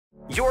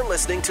You're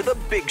listening to The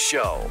Big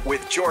Show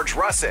with George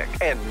Russick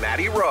and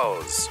Matty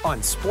Rose on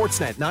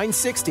Sportsnet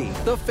 960,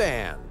 The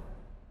Fan.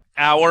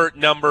 Hour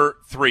number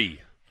 3.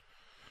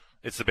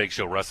 It's The Big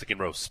Show, Russick and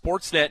Rose.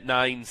 Sportsnet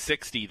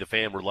 960, The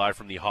Fan. We're live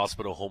from the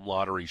Hospital Home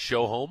Lottery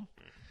show home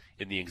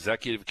in the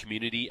executive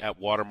community at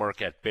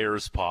Watermark at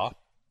Bears Paw.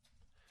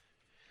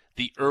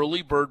 The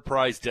early bird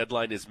prize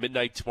deadline is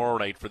midnight tomorrow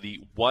night for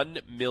the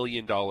 $1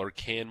 million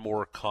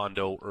Canmore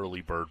Condo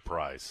early bird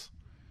prize.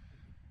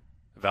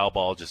 Val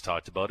Ball just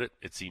talked about it.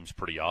 It seems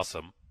pretty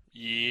awesome.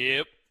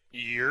 Yep.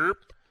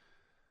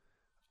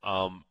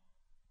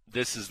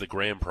 This is the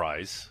grand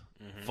prize,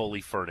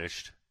 fully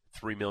furnished,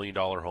 $3 million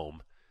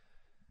home.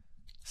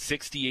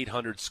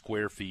 6,800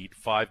 square feet,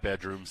 5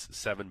 bedrooms,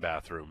 7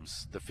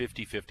 bathrooms. The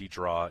 50-50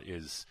 draw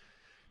is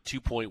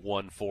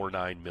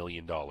 $2.149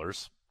 million,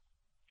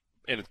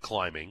 and it's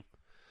climbing.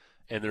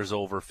 And there's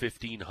over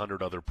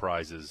 1,500 other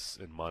prizes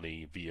and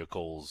money,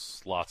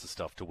 vehicles, lots of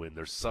stuff to win.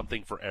 There's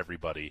something for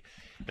everybody.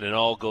 And it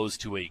all goes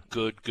to a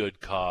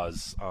good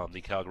cause,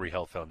 the Calgary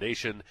Health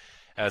Foundation.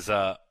 As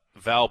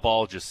Val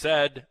Ball just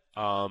said,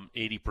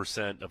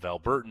 80% of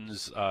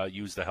Albertans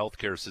use the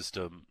healthcare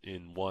system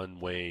in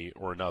one way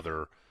or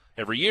another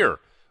every year,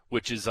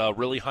 which is a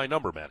really high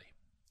number, Matty.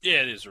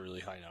 Yeah, it is a really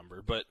high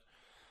number. But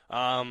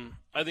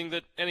I think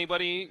that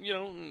anybody,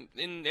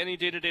 in any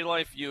day-to-day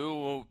life,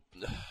 you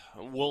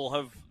will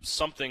have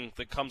something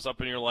that comes up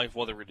in your life,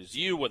 whether it is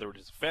you, whether it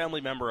is a family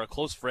member, a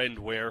close friend,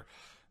 where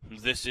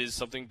this is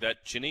something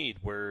that you need,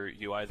 where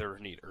you either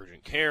need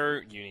urgent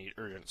care, you need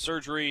urgent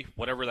surgery,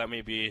 whatever that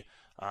may be.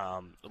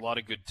 A lot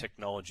of good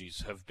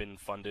technologies have been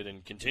funded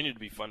and continue to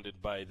be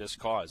funded by this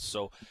cause.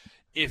 So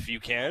if you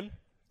can,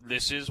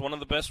 this is one of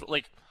the best.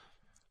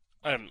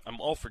 I'm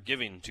all for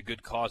giving to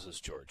good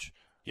causes, George.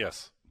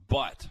 Yes.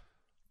 But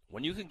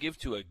when you can give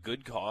to a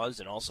good cause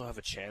and also have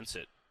a chance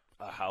at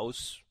a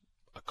house,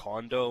 a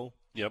condo,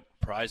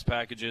 prize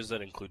packages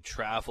that include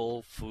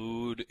travel,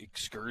 food,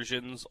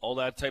 excursions, all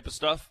that type of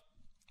stuff,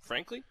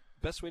 frankly,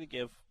 best way to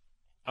give.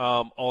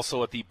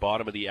 Also at the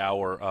bottom of the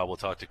hour, we'll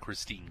talk to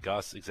Christine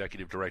Gus,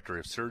 Executive Director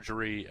of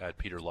Surgery at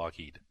Peter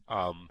Lockheed.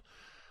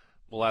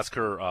 We'll ask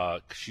her,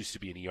 she used to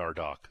be an ER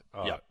doc,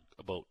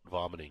 about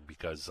vomiting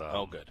because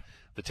good.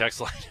 The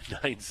text line at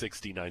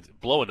 969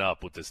 blowing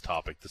up with this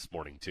topic this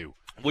morning, too.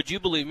 Would you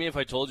believe me if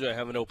I told you I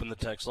haven't opened the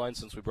text line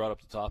since we brought up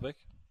the topic?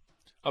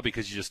 Oh,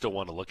 because you just don't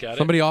want to look at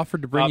Somebody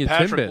offered to bring you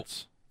Patrick,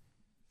 Timbits.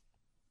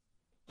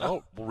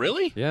 Oh,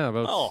 really? Yeah,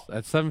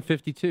 at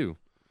 7:52.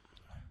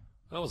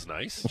 That was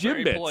nice.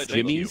 Jim Bits,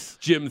 Jimmy's,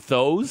 Jim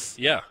Thos.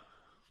 Yeah.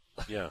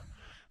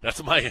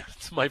 That's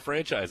my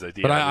franchise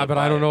idea. But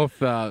I don't know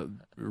if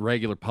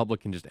regular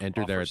public can just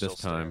enter there at this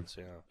time.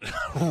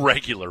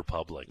 Regular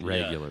public.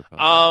 Regular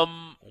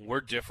public.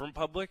 We're different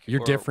public?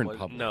 You're different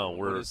public. No,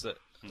 what is it?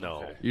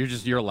 No. Okay.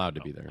 You're allowed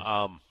to be there.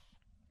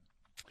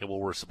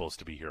 We're supposed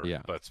to be here.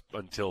 Yeah. But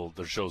until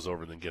the show's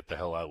over, then get the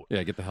hell out.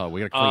 Yeah, get the hell out.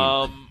 We got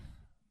to clean.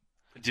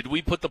 Did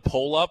we put the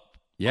poll up?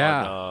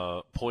 Yeah.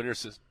 On,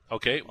 Pointers.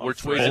 Okay.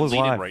 Which Threads. way is it Poll is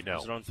leading live. right now?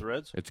 Is it on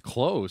Threads? It's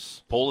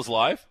close. Poll is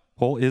live?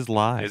 Poll is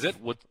live. Is it?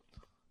 What?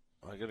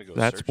 I gotta go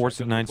That's search. Sports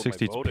I at gotta put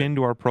 960. my It's vote pinned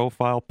to our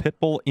profile.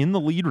 Pitbull in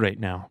the lead right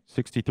now,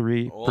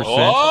 63%.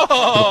 Oh!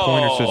 The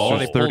Pointer they Sisters,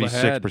 pulled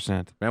ahead.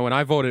 36%. Man, when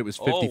I voted, it was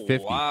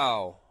 50-50. Oh,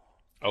 wow.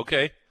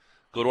 Okay.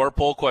 Go to our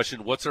poll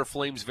question. What's our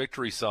Flames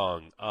victory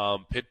song?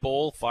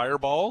 Pitbull,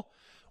 Fireball,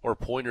 or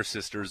Pointer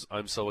Sisters?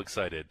 I'm so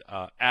excited.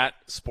 At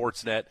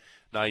Sportsnet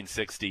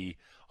 960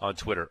 on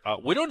Twitter.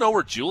 We don't know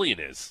where Julian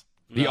is.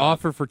 The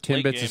offer for late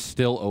Timbits game. is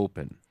still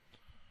open.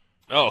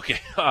 Oh, okay.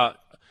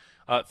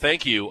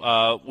 Thank you.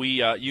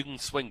 You can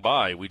swing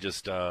by. We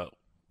just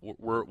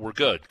we're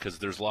good because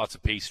there's lots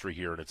of pastry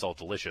here and it's all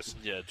delicious.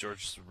 Yeah,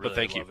 George's really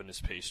thank you. loving his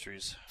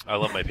pastries. I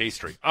love my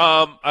pastry.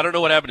 I don't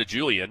know what happened to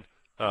Julian.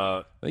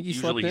 I think he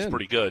Usually slept he's in.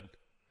 pretty good.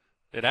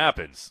 It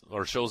happens.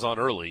 Our show's on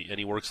early and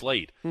he works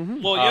late.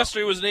 Well,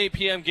 yesterday was an 8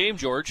 p.m. game,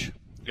 George.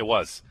 It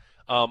was.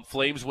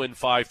 Flames win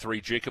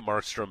 5-3. Jacob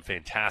Markstrom,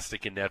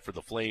 fantastic in net for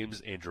the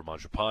Flames. Andrew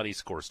Mangiapane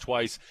scores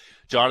twice.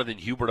 Jonathan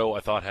Huberdeau, I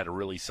thought, had a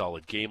really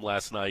solid game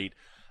last night.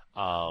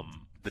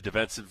 The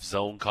defensive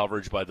zone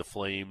coverage by the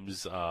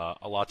Flames,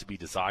 a lot to be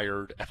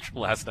desired after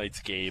last night's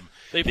game.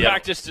 They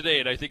practiced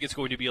today, and I think it's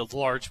going to be a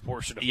large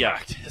portion of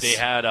practice. They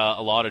had a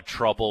lot of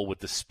trouble with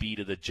the speed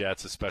of the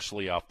Jets,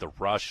 especially off the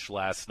rush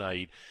last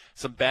night.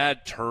 Some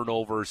bad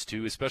turnovers,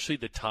 too, especially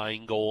the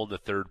tying goal in the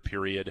third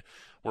period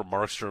where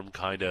Markstrom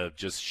kind of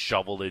just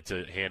shoveled it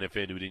to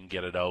Hanifin, who didn't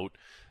get it out,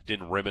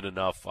 didn't rim it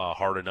enough,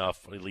 hard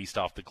enough, at least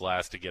off the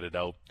glass to get it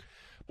out.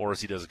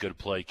 Morrissey does a good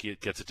play,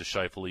 gets it to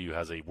Scheifele, who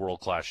has a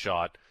world-class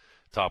shot.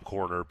 Top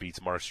corner, beats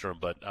Markstrom.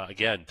 But,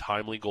 again,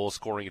 timely goal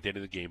scoring at the end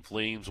of the game.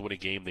 Flames win a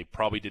game they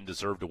probably didn't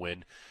deserve to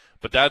win.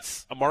 But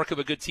that's a mark of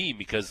a good team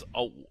because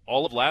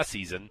all of last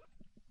season,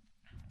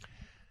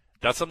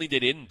 that's something they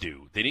didn't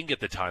do. They didn't get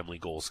the timely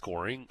goal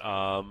scoring,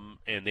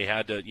 and they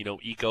had to,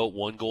 eke out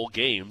one-goal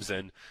games.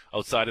 And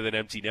outside of an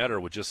empty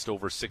netter with just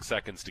over 6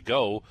 seconds to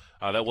go,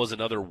 that was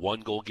another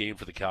one-goal game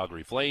for the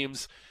Calgary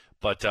Flames.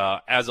 But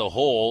as a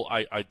whole,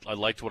 I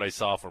liked what I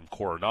saw from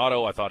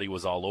Coronado. I thought he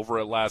was all over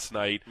it last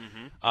night.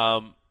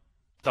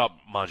 Thought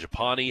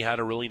Mangiapane had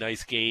a really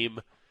nice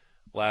game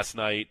last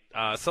night.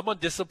 Some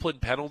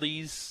undisciplined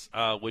penalties,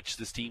 which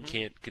this team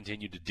can't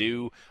continue to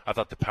do. I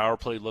thought the power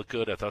play looked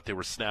good. I thought they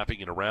were snapping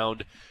it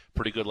around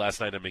pretty good last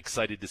night. I'm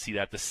excited to see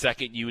that. The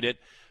second unit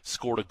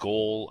scored a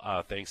goal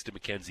thanks to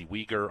Mackenzie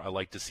Weegar. I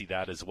like to see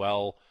that as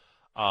well.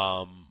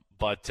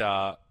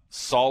 But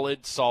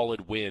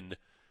solid win.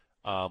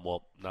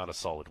 Well, not a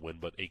solid win,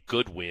 but a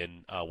good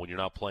win when you're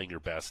not playing your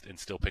best and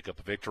still pick up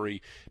a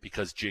victory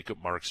because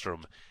Jacob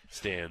Markstrom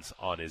stands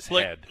on his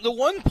head. The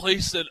one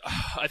place that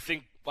I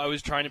think I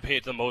was trying to pay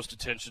the most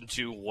attention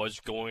to was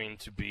going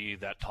to be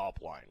that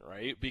top line,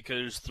 right?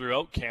 Because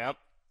throughout camp,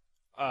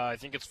 I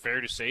think it's fair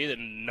to say that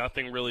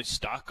nothing really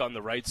stuck on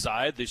the right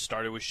side. They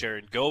started with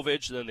Sharon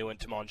Govich, then they went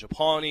to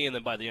Mangiapane, and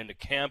then by the end of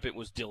camp, it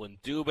was Dylan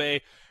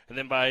Dubé. And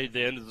then by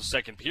the end of the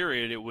second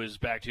period, it was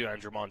back to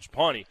Andrew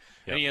Mangiapane. Yep.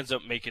 And he ends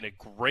up making a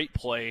great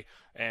play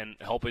and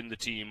helping the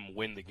team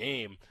win the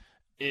game.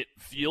 It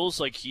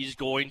feels like he's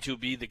going to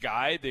be the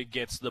guy that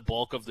gets the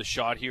bulk of the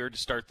shot here to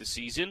start the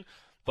season.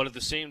 But at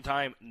the same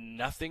time,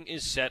 nothing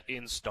is set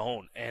in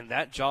stone, and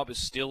that job is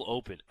still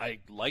open. I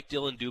like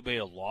Dylan Dubé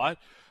a lot,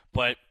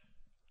 but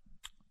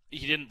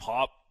he didn't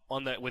pop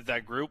on that with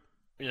that group.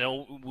 You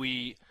know,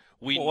 we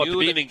knew at the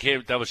beginning of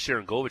camp, that was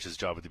Sharon Govich's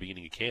job at the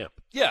beginning of camp.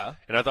 Yeah.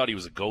 And I thought he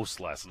was a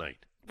ghost last night.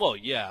 Well,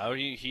 yeah,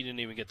 he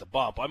didn't even get the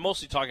bump. I'm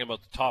mostly talking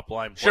about the top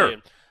line play Sure.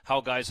 and how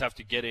guys have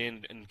to get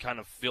in and kind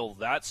of fill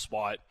that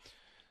spot.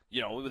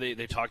 You know,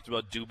 they talked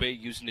about Dubé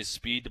using his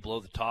speed to blow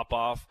the top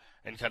off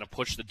and kind of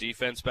push the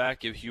defense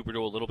back, give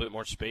Huberdeau a little bit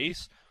more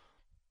space.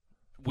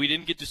 We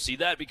didn't get to see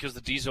that because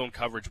the D-zone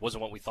coverage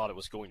wasn't what we thought it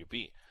was going to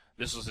be.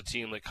 This was a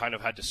team that kind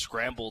of had to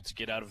scramble to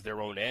get out of their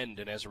own end,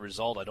 and as a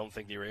result, I don't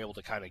think they were able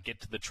to kind of get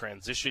to the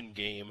transition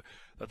game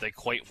that they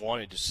quite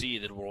wanted to see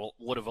that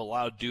would have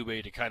allowed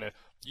Dubé to kind of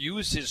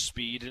use his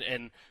speed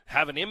and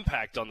have an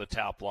impact on the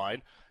top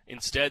line.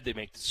 Instead, they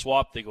make the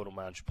swap. They go to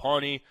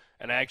Mangiapane,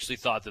 and I actually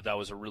thought that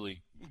was a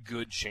really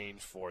good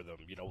change for them.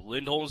 You know,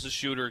 Lindholm's a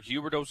shooter.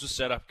 Huberdeau's a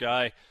setup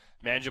guy.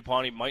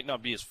 Mangiapane might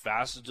not be as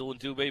fast as Dylan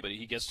Dubé, but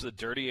he gets to the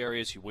dirty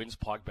areas, he wins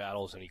puck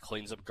battles, and he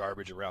cleans up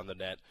garbage around the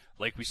net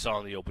like we saw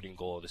in the opening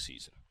goal of the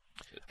season.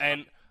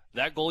 And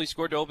that goal he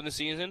scored to open the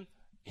season,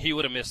 he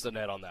would have missed the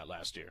net on that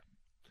last year.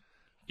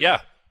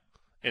 Yeah.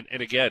 And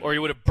again, or he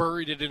would have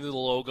buried it into the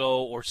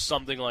logo or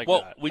something like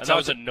that. That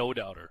was a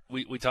no-doubter.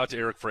 We talked to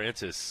Eric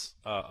Francis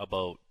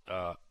about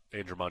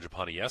Andrew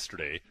Mangiapane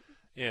yesterday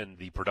and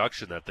the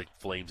production that the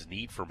Flames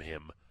need from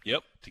him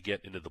to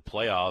get into the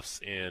playoffs,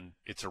 and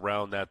it's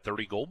around that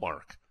 30-goal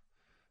mark.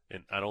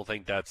 And I don't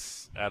think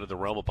that's out of the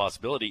realm of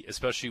possibility,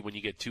 especially when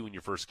you get 2 in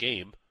your first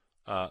game.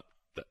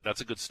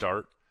 That's a good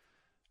start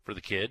for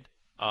the kid.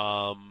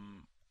 I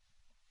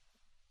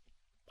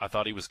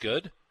thought he was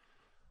good.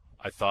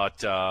 I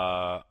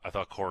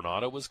thought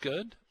Coronado was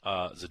good.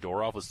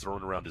 Zadorov was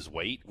throwing around his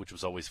weight, which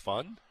was always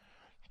fun.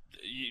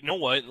 You know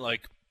what?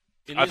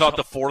 I thought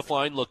the fourth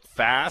line looked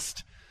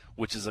fast,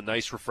 which is a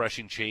nice,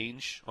 refreshing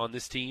change on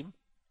this team.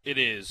 It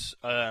is.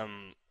 A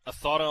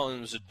thought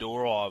on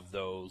Zadorov,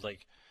 though,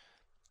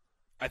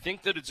 I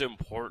think that it's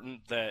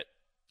important that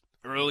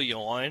early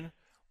on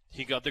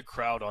he got the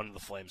crowd on the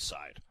Flames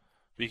side.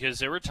 Because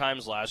there were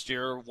times last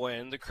year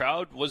when the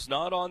crowd was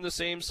not on the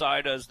same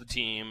side as the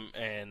team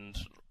and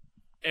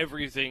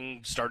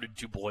everything started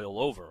to boil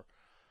over.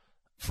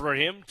 For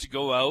him to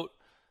go out,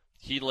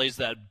 he lays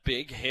that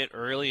big hit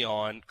early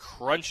on,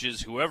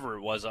 crunches whoever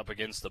it was up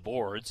against the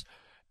boards,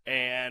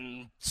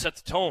 and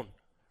sets the tone.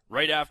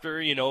 Right after,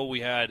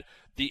 we had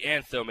the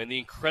anthem and the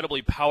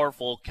incredibly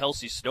powerful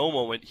Kelsey Snow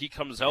moment, he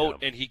comes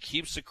out and he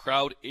keeps the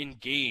crowd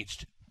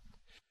engaged.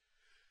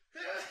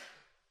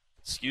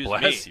 Excuse me.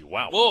 Bless you.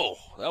 Wow. Whoa,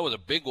 that was a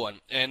big one.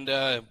 And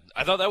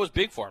I thought that was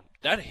big for him.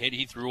 That hit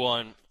he threw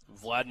on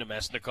Vlad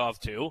Nemesnikov,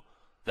 too,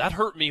 that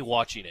hurt me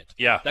watching it.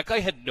 Yeah. That guy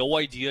had no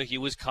idea he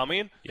was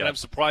coming, and I'm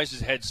surprised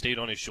his head stayed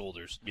on his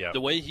shoulders. Yeah.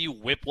 The way he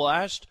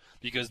whiplashed,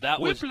 because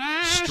that was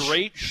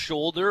straight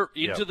shoulder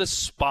into the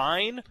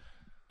spine,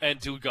 and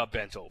dude got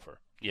bent over.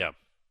 Yeah.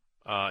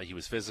 He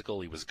was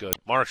physical. He was good.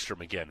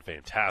 Markstrom, again,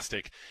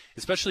 fantastic,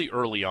 especially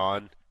early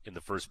on in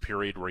the first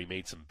period where he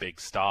made some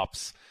big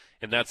stops.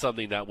 And that's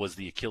something that was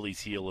the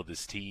Achilles heel of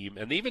this team.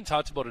 And they even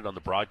talked about it on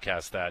the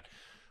broadcast that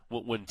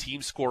when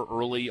teams score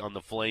early on the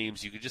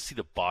Flames, you could just see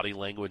the body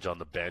language on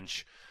the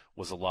bench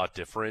was a lot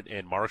different.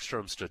 And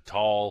Markstrom stood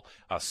tall,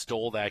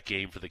 stole that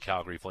game for the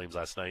Calgary Flames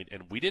last night.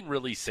 And we didn't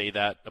really say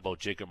that about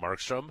Jacob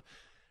Markstrom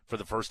for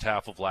the first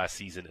half of last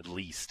season at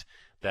least.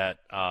 That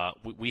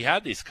we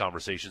had these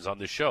conversations on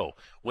this show.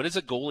 When is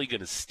a goalie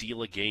going to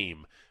steal a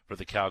game for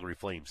the Calgary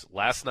Flames?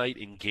 Last night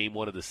in Game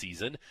 1 of the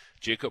season,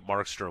 Jacob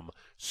Markstrom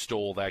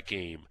stole that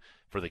game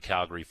for the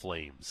Calgary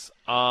Flames.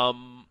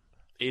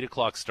 8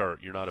 o'clock start.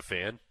 You're not a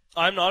fan?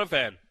 I'm not a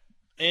fan.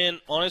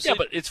 And honestly... Yeah,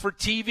 but it's for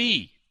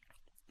TV.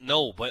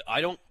 No, but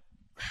I don't...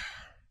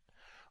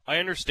 I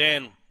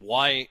understand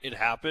why it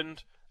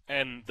happened,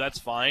 and that's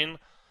fine.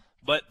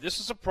 But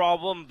this is a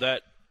problem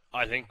that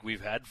I think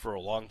we've had for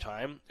a long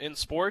time in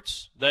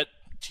sports, that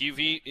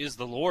TV is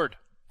the Lord.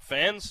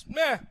 Fans,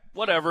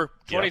 whatever.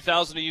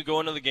 20,000 of you go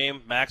into the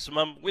game,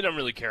 maximum. We don't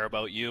really care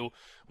about you.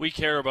 We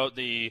care about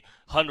the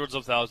hundreds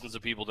of thousands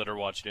of people that are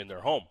watching in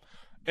their home.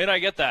 And I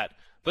get that.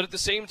 But at the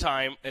same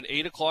time, an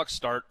 8 o'clock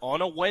start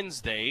on a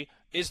Wednesday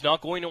is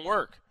not going to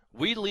work.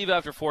 We leave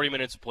after 40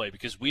 minutes of play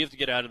because we have to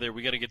get out of there.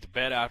 We got to get to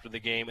bed after the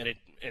game, and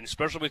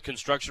especially with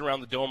construction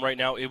around the Dome right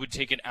now, it would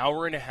take an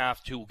hour and a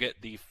half to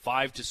get the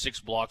 5 to 6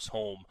 blocks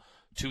home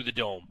to the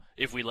Dome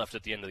if we left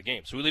at the end of the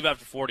game. So we leave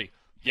after 40.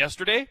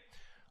 Yesterday,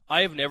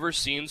 I have never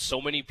seen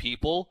so many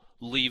people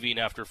leaving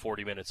after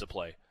 40 minutes of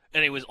play,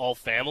 and it was all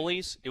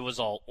families. It was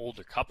all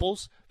older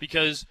couples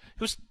because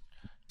it was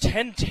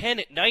 10:10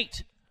 at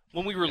night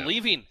when we were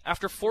leaving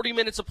after 40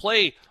 minutes of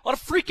play on a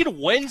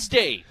freaking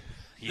Wednesday.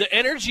 The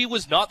energy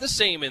was not the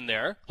same in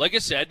there, like I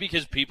said,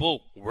 because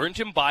people weren't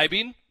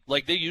imbibing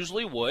like they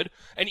usually would.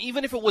 And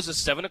even if it was a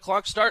 7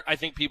 o'clock start, I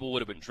think people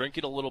would have been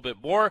drinking a little bit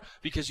more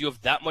because you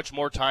have that much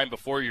more time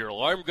before your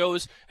alarm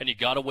goes and you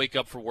got to wake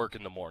up for work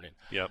in the morning.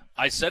 Yep.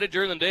 I said it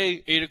during the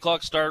day, 8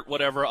 o'clock start,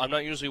 whatever. I'm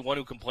not usually one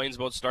who complains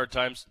about start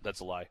times. That's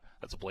a lie.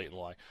 That's a blatant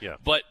lie. Yeah.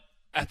 But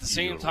at the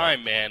same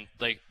time, man,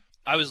 like,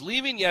 I was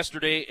leaving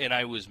yesterday, and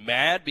I was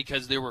mad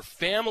because there were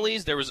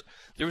families. There was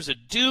a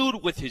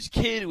dude with his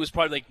kid who was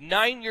probably like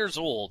 9 years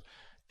old,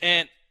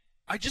 and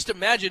I just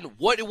imagine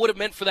what it would have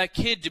meant for that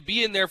kid to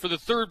be in there for the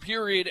third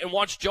period and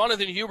watch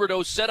Jonathan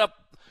Huberdeau set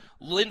up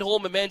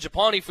Lindholm and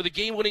Mangiapane for the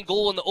game-winning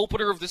goal in the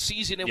opener of the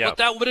season, and what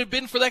that would have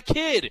been for that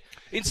kid.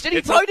 Instead,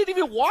 he probably didn't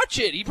even watch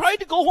it. He probably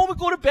had to go home and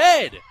go to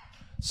bed.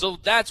 So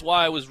that's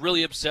why I was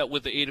really upset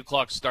with the 8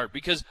 o'clock start,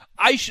 because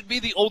I should be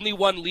the only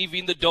one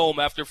leaving the Dome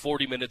after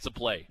 40 minutes of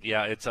play.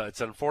 Yeah, it's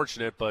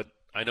unfortunate, but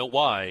I know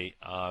why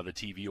the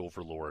TV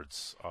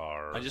overlords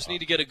are. I just need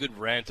to get a good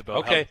rant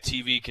about how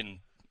TV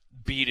can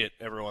beat it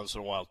every once in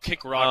a while.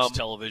 Kick rocks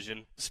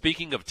television.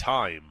 Speaking of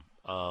time,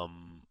 a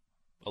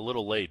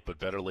little late, but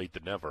better late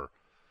than never.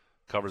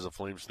 Covers the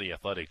Flames from the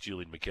Athletic,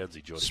 Julian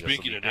McKenzie joining us.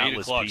 Speaking of Atlas 8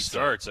 o'clock Pizza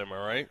starts, am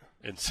I right?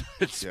 In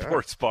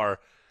Sports Bar.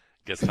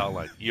 Guest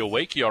hotline. You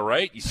awake? You all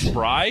right? You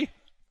spry?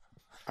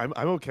 I'm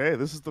okay.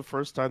 This is the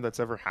first time that's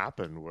ever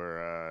happened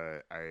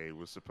where I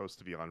was supposed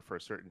to be on for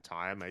a certain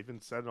time. I even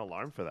set an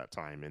alarm for that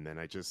time, and then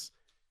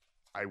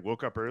I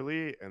woke up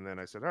early, and then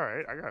I said, all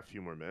right, I got a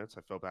few more minutes.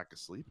 I fell back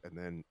asleep, and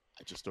then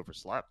I just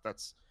overslept.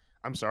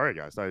 I'm sorry,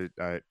 guys.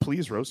 I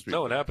please roast me.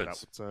 No, it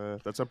happens.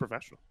 That's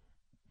unprofessional.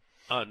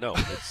 No,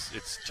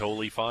 it's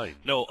totally fine.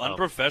 No,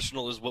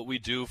 unprofessional is what we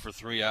do for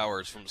 3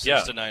 hours from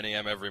 6 to 9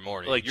 a.m. every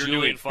morning. Like you're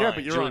Julian, doing fine. Yeah,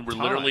 but Julian, we're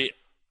literally.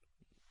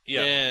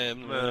 Yeah,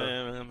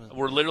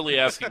 we're literally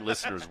asking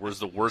listeners, where's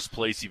the worst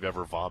place you've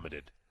ever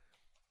vomited?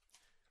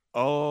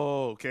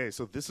 Oh, okay.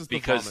 So this is the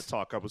vomit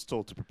talk I was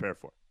told to prepare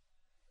for.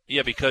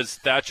 Yeah, because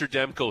Thatcher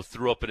Demko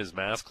threw up in his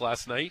mask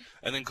last night.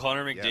 And then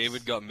Connor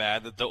McDavid got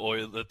mad that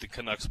the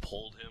Canucks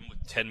pulled him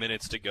with 10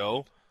 minutes to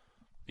go.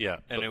 Yeah.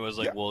 And it was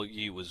like, well,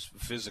 he was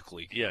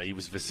physically. Yeah, he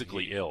was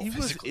physically ill. He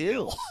was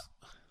ill.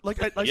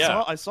 Like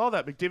I saw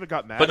that McDavid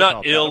got mad, but not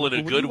about ill that.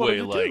 in a good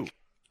way. Like,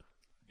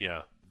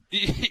 yeah.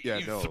 He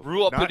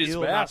threw up in his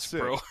mask,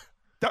 bro.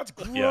 That's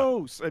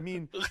gross. Yeah. I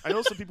mean, I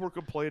know some people were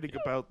complaining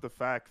about the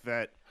fact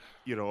that,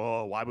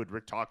 why would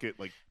Rick Tocchet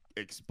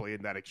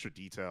explain that extra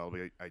detail?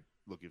 But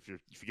look, if you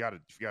gotta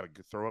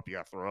throw up, you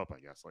gotta throw up. I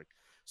guess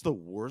it's the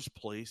worst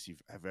place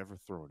I've ever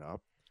thrown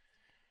up.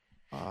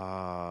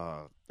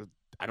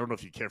 I don't know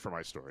if you care for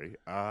my story.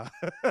 No,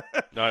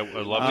 I'd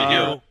love to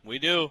hear. We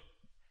do.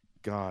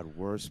 God,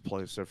 worst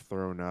place I've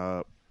thrown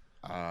up.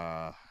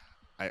 I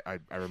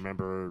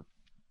remember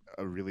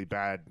a really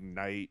bad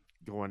night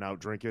going out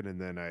drinking, and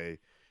then I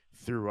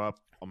threw up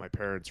on my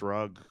parents'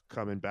 rug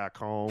coming back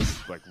home,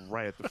 like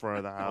right at the front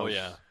of the house. Oh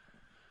yeah.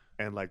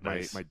 And like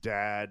nice. my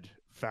dad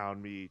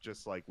found me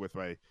just like with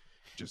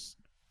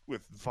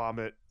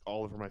vomit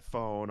all over my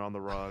phone on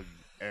the rug,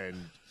 and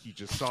he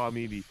just saw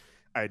me.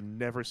 I had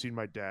never seen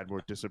my dad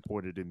more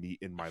disappointed in me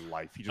in my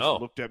life. He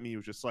just looked at me. He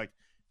was just like,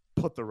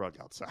 "Put the rug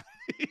outside."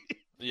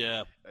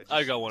 Yeah,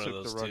 I got one of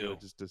those too.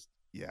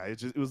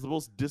 It was the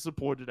most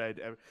disappointed I'd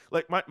ever.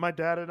 Like my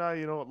dad and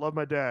I, love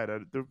my dad.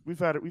 We've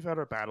had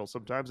our battles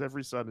sometimes.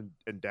 Every son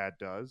and dad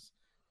does,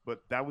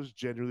 but that was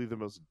genuinely the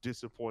most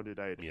disappointed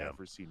I had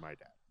ever seen my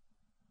dad.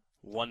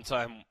 One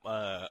time,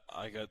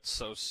 I got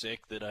so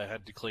sick that I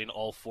had to clean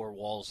all 4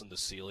 walls and the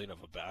ceiling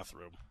of a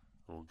bathroom.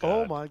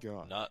 Oh my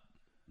god!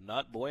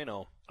 Not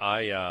bueno.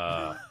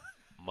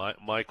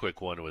 My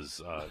quick one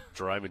was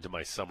driving to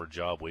my summer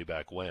job way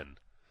back when,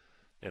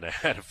 and I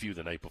had a few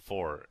the night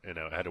before, and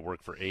I had to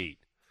work for 8,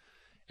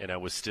 and I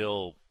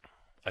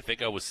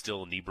think I was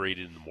still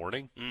inebriated in the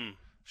morning.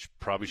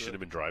 Probably shouldn't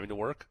have been driving to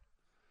work.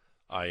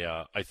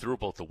 I threw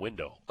up out the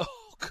window.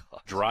 Oh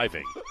god!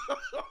 Driving,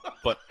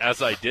 but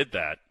as I did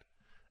that,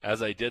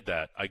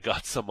 I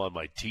got some on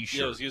my T-shirt.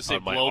 Yeah, I was gonna say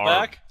on my blowback,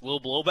 arm.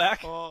 Little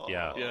blowback.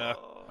 Yeah.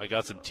 I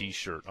got some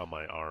T-shirt on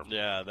my arm.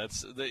 Yeah,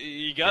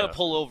 you got to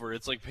pull over.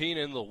 It's like peeing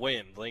in the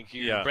wind. Like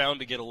you're bound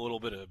to get a little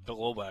bit of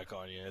blowback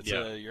on you. It's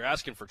you're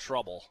asking for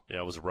trouble. Yeah,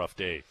 it was a rough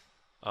day.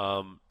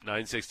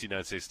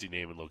 960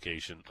 name and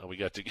location. We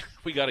got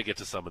to get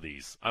to some of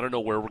these. I don't know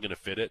where we're going to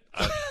fit it.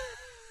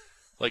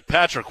 Like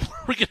Patrick, where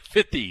are we going to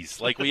fit these?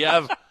 Like we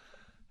got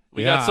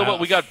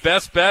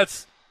best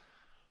bets.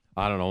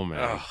 I don't know,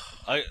 man.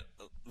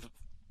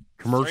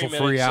 Commercial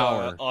free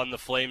hour on the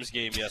Flames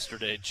game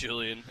yesterday,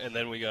 Julian, and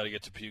then we got to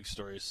get to puke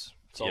stories.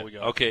 That's all we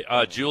got. Okay,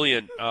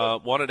 Julian,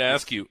 wanted to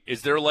ask you: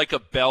 is there like a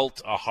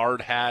belt, a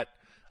hard hat,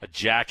 a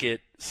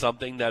jacket,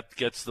 something that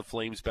gets the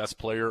Flames' best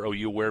player? Are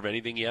you aware of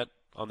anything yet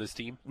on this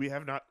team? We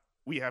have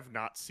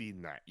not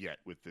seen that yet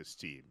with this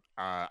team.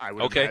 I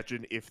would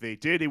imagine if they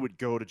did, it would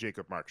go to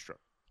Jacob Markstrom.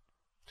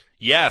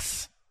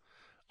 Yes.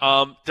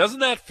 Doesn't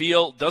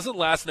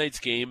last night's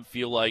game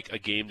feel like a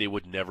game they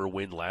would never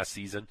win last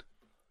season?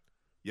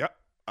 Yep.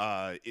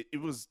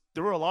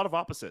 There were a lot of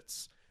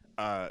opposites.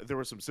 There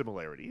were some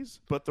similarities,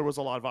 but there was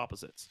a lot of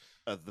opposites.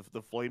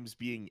 The Flames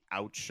being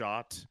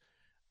outshot,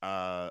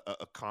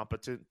 a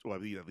competent, well,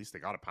 at least they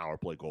got a power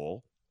play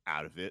goal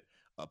out of it.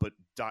 But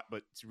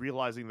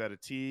realizing that a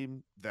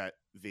team that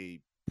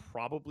they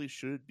probably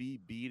should be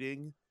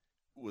beating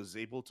was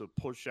able to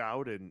push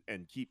out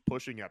and keep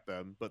pushing at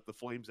them, but the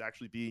Flames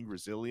actually being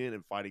resilient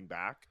and fighting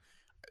back.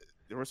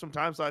 There were some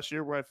times last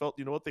year where I felt,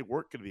 they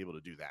weren't going to be able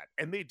to do that,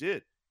 and they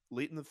did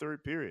late in the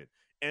third period.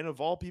 And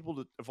of all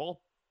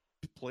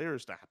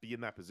players to be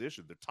in that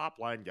position, the top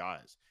line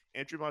guys,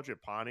 Andrew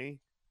Mangiapane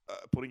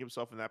putting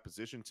himself in that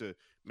position to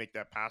make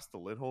that pass to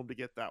Lindholm to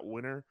get that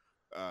winner.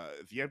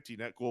 The empty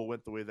net goal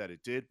went the way that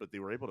it did, but they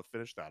were able to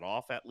finish that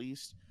off at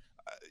least.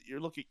 You're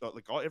looking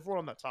like everyone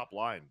on that top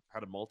line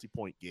had a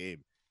multi-point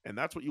game, and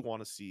that's what you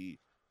want to see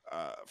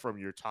from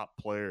your top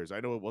players.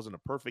 I know it wasn't a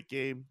perfect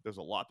game. There's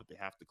a lot that they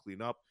have to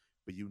clean up,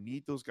 but you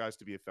need those guys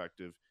to be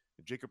effective.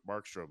 And Jacob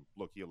Markstrom,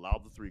 look, he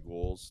allowed the 3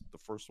 goals. The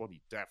first one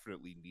he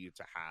definitely needed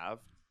to have,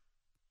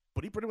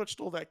 but he pretty much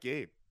stole that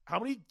game. How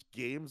many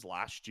games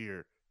last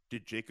year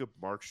did Jacob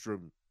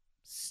Markstrom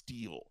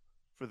steal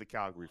for the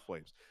Calgary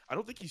Flames? I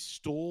don't think he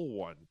stole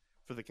one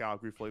for the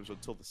Calgary Flames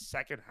until the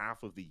second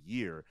half of the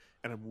year,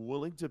 and I'm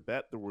willing to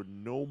bet there were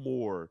no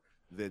more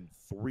than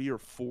 3 or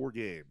 4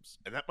 games,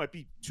 and that might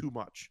be too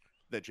much,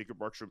 that Jacob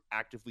Markstrom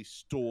actively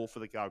stole for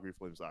the Calgary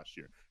Flames last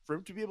year. For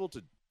him to be able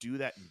to do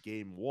that in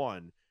game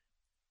 1,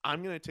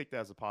 I'm going to take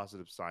that as a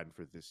positive sign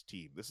for this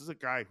team. This is a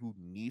guy who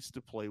needs to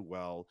play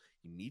well.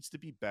 He needs to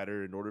be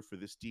better in order for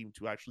this team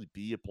to actually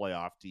be a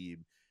playoff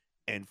team,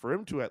 and for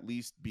him to at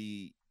least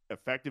be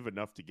effective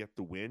enough to get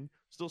the win.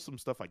 Still some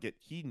stuff I get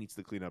he needs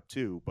to clean up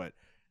too, but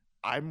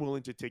I'm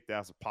willing to take that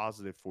as a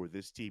positive for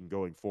this team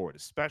going forward,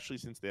 especially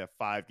since they have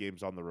 5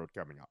 games on the road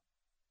coming up.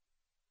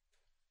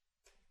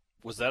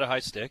 Was that a high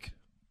stick?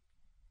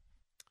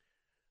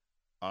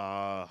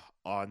 On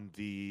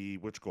the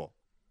which goal?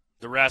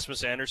 The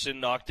Rasmus Andersson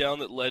knockdown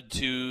that led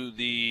to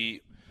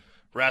the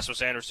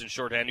Rasmus Andersson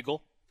shorthanded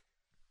goal?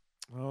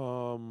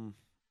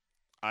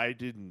 I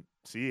didn't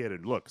see it,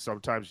 and look,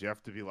 sometimes you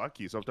have to be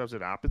lucky. Sometimes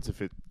it happens.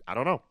 I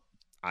don't know.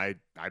 I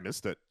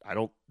missed it. I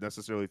don't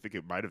necessarily think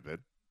it might have been.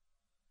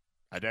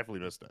 I definitely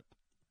missed it.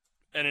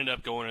 Ended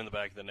up going in the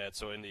back of the net,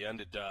 so in the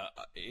end,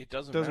 it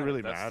doesn't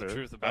really That's matter. The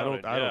truth about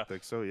it. I don't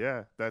think so.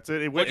 Yeah, that's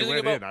it. It went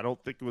in. I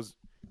don't think it was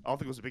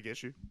a big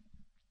issue.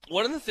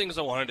 One of the things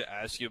I wanted to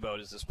ask you about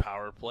is this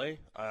power play.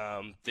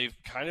 They've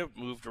kind of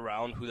moved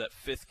around who that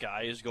 5th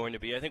guy is going to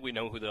be. I think we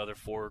know who the other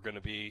 4 are going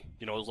to be.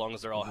 As long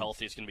as they're all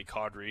healthy, it's going to be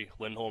Kadri,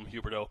 Lindholm,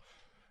 Huberdeau,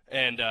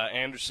 and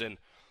Anderson.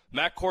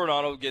 Matt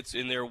Coronado gets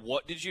in there.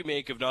 What did you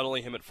make of not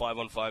only him at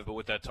 5-on-5, but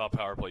with that top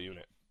power play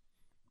unit?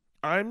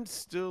 I'm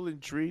still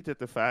intrigued at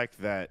the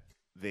fact that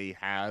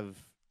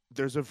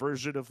there's a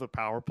version of the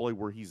power play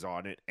where he's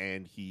on it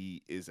and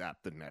he is at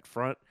the net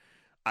front.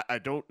 I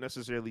don't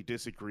necessarily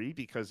disagree,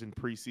 because in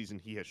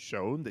preseason he has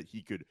shown that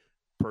he could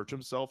perch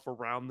himself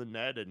around the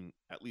net and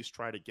at least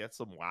try to get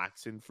some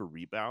wax in for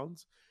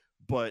rebounds.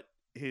 But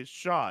his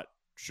shot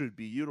should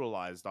be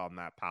utilized on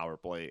that power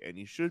play, and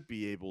he should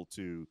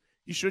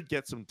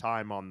get some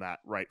time on that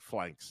right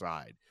flank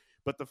side.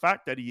 But the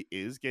fact that he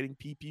is getting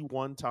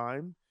PP1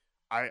 time,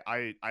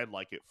 I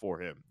like it for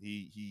him.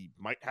 He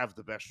might have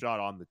the best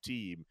shot on the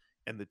team,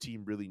 and the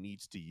team really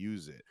needs to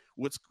use it.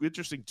 What's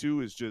interesting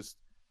too is just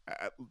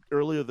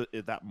earlier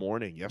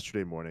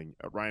yesterday morning,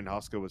 Ryan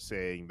Huska was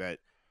saying that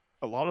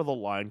a lot of the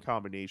line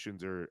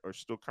combinations are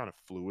still kind of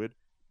fluid,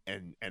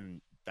 and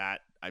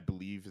that, I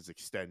believe, is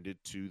extended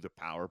to the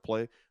power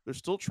play. They're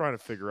still trying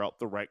to figure out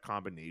the right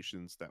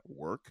combinations that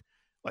work.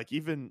 Like,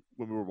 even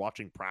when we were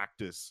watching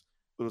practice,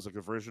 there was like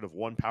a version of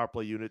one power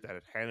play unit that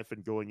had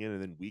Hanifin going in,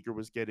 and then Weegar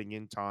was getting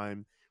in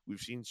time. We've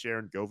seen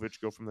Sharon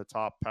Govich go from the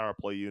top power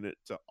play unit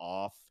to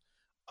off.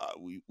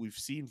 We've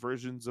seen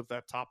versions of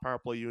that top power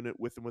play unit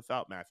with and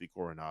without Matthew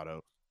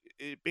Coronado.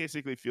 It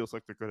basically feels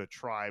like they're going to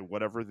try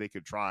whatever they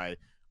could try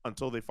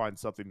until they find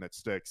something that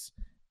sticks.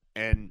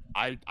 And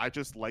I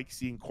just like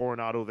seeing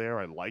Coronado there.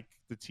 I like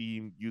the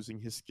team using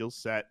his skill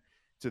set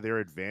to their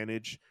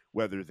advantage,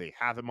 whether they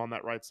have him on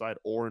that right side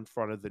or in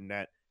front of the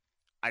net.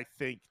 I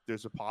think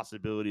there's a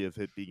possibility of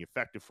it being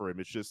effective for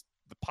him. It's just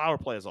the power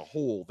play as a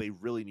whole, they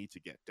really need to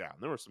get down.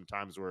 There were some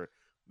times where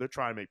They're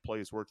trying to make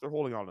plays work. They're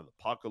holding on to the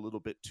puck a little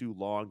bit too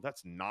long.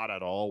 That's not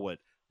at all what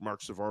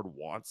Mark Savard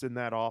wants in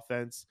that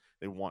offense.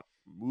 They want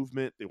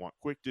movement. They want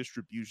quick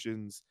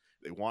distributions.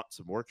 They want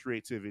some more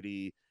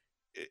creativity.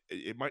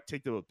 It might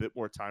take them a bit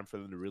more time for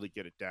them to really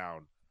get it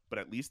down, but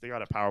at least they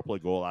got a power play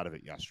goal out of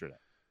it yesterday.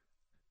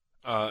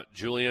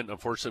 Julian,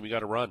 unfortunately, we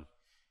got to run.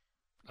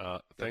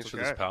 Thanks for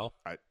this, pal.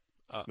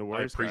 No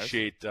worries, I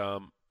appreciate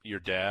your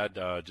dad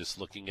just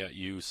looking at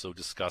you so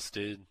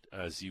disgusted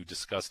as you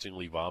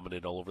disgustingly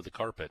vomited all over the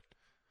carpet.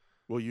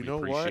 Well, you know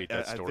what?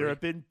 There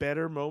have been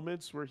better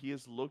moments where he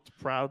has looked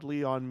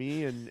proudly on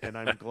me, and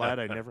I'm glad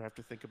I never have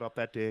to think about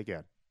that day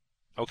again.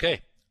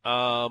 Okay.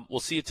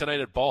 We'll see you tonight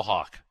at Ball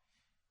Hawk.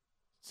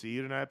 See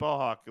you tonight at Ball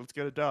Hawk. Let's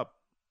get a dub.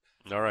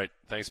 All right.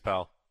 Thanks,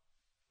 pal.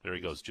 There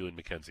he goes. Julian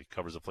McKenzie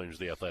covers the Flames,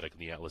 the Athletic,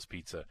 and the Atlas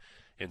Pizza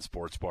and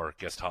Sports Bar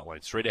guest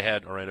hotline. Straight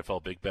ahead, our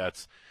NFL big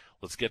bets.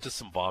 Let's get to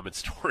some vomit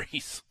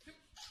stories.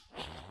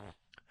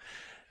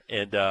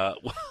 And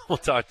we'll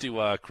talk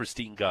to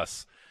Christine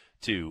Gus,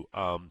 too,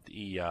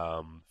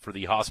 for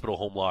the Hospital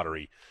Home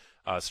Lottery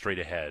straight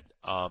ahead.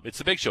 It's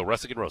the Big Show,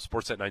 Russick and Rose,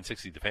 Sportsnet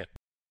 960, The Fan.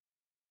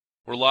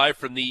 We're live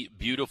from the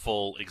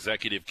beautiful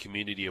executive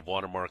community of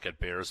Watermark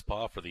at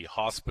Bearspaw for the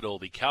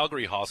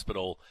Calgary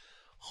Hospital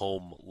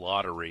Home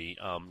Lottery.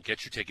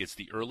 Get your tickets.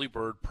 The early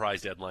bird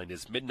prize deadline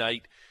is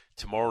midnight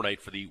tomorrow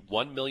night for the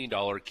 $1 million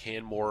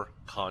Canmore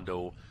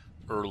Condo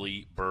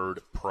early bird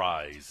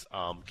prize.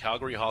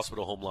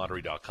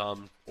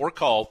 CalgaryHospitalHomeLottery.com or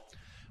call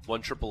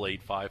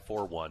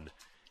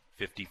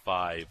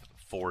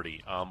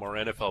 1-888-541-5540. Our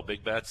NFL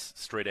big bets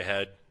straight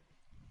ahead.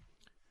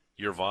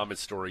 Your vomit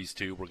stories,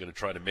 too, we're going to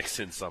try to mix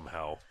in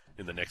somehow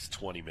in the next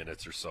 20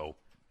 minutes or so.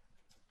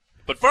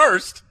 But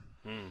first,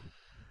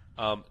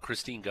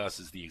 Christine Gus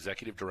is the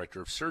Executive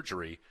Director of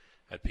Surgery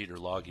at Peter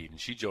Lougheed,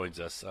 and she joins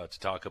us to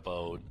talk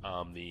about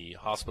the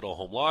Hospital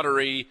Home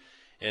Lottery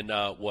and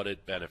what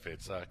it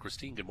benefits.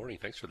 Christine, good morning.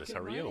 Thanks for this. How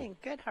are you?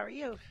 Good. How are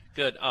you?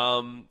 Good.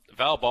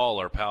 Val Ball,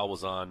 our pal,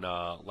 was on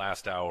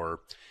last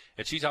hour,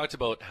 and she talked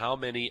about how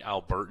many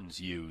Albertans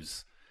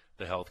use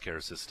the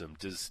healthcare system.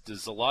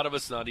 Does a lot of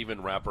us not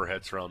even wrap our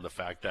heads around the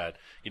fact that,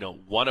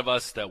 one of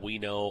us that we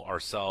know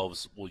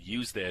ourselves will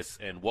use this,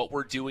 and what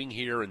we're doing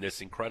here in this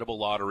incredible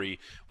lottery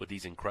with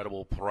these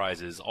incredible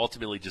prizes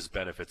ultimately just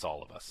benefits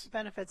all of us.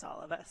 Benefits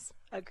all of us.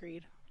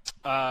 Agreed.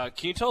 Can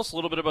you tell us a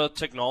little bit about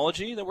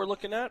technology that we're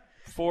looking at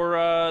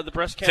for the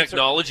breast cancer?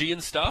 Technology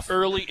and stuff?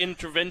 Early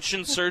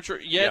intervention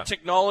surgery. Yeah,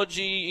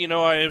 technology.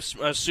 I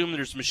assume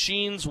there's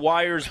machines,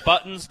 wires,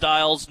 buttons,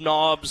 dials,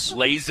 knobs.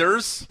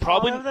 Lasers?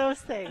 Probably all of those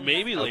things.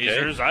 Maybe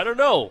lasers. I don't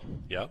know.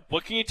 Yeah.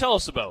 What can you tell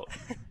us about?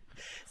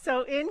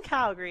 So in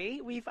Calgary,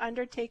 we've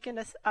undertaken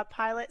a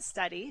pilot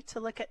study to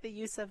look at the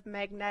use of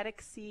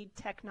magnetic seed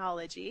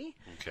technology.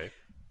 Okay.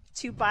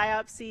 To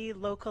biopsy,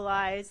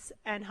 localize,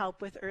 and help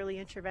with early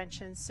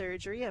intervention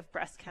surgery of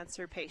breast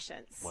cancer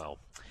patients. Wow.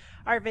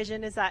 Our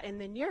vision is that in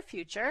the near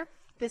future,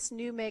 this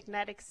new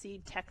magnetic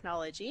seed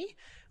technology,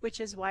 which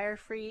is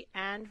wire-free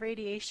and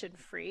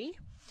radiation-free,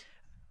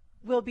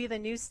 will be the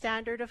new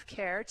standard of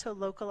care to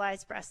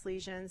localize breast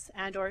lesions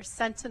and or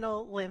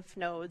sentinel lymph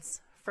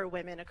nodes for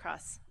women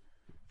across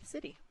the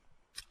city.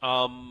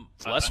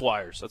 Less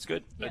wires. That's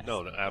good. Yes,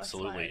 no,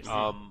 absolutely.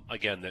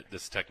 Again,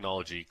 this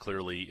technology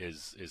clearly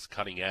is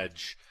cutting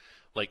edge.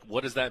 Like,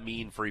 what does that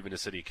mean for even the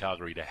city of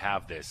Calgary to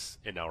have this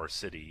in our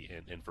city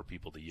and for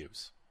people to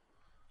use?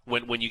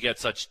 When you get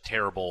such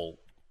terrible,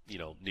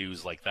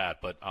 news like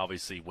that, but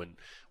obviously when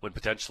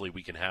potentially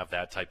we can have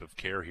that type of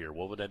care here,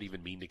 what would that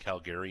even mean to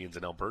Calgarians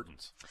and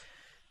Albertans?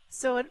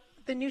 So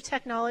the new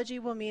technology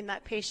will mean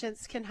that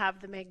patients can have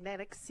the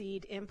magnetic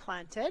seed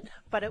implanted,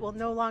 but it will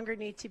no longer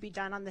need to be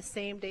done on the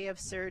same day of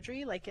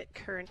surgery like it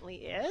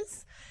currently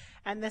is.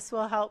 And this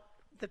will help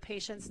the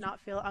patients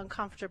not feel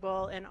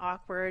uncomfortable and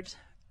awkward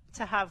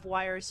to have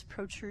wires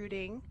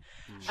protruding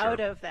out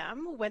of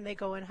them when they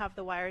go and have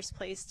the wires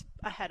placed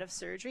ahead of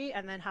surgery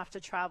and then have to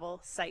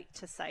travel site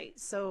to site.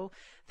 So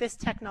this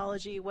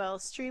technology will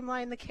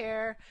streamline the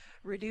care,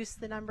 reduce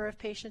the number of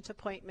patient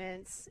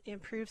appointments,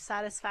 improve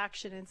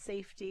satisfaction and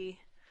safety,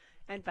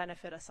 and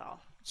benefit us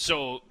all.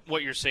 So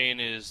what you're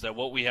saying is that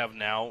what we have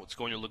now, it's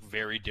going to look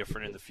very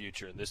different in the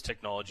future, and this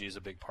technology is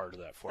a big part of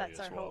that for you as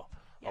well. Hope.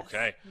 Yes.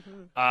 Okay.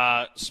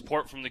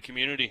 Support from the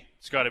community.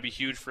 It's got to be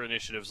huge for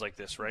initiatives like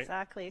this, right?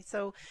 Exactly.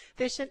 So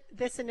this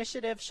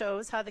initiative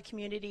shows how the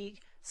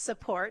community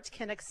support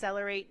can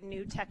accelerate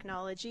new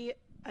technology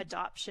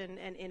adoption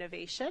and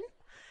innovation.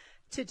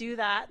 To do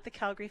that, the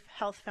Calgary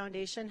Health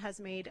Foundation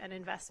has made an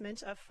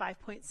investment of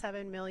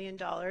 $5.7 million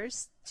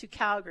to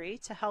Calgary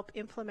to help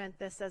implement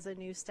this as a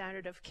new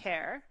standard of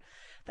care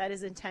that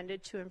is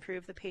intended to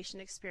improve the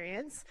patient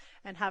experience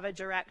and have a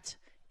direct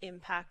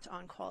impact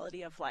on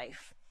quality of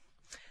life.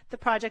 The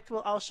project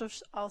will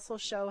also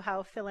show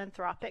how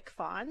philanthropic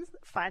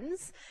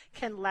funds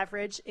can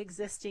leverage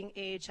existing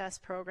AHS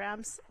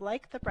programs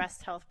like the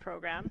breast health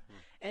program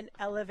and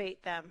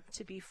elevate them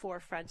to be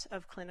forefront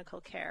of clinical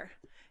care.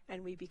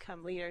 And we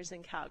become leaders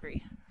in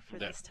Calgary for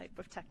this type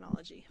of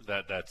technology.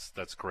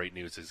 That's great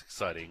news. It's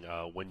exciting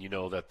when you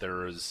know that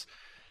there is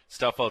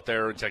stuff out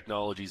there and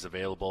technology is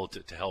available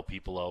to help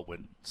people out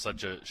when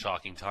such a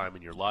shocking time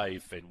in your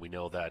life, and we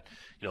know that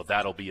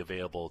that'll be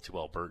available to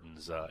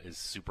Albertans is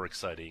super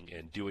exciting.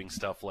 And doing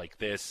stuff like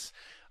this,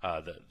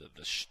 the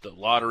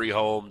lottery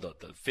home, the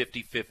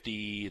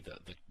 50-50,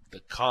 the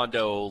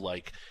condo,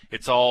 like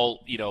it's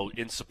all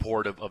in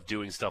support of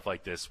doing stuff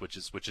like this, which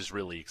is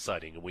really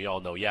exciting. And we all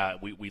know,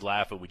 we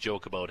laugh and we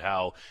joke about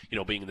how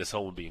being in this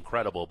home would be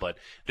incredible, but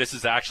this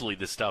is actually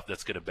the stuff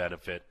that's going to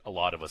benefit a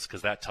lot of us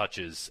because that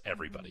touches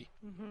everybody.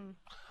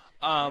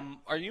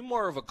 Are you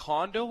more of a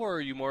condo or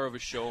are you more of a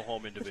show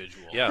home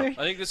individual? Yeah, I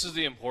think this is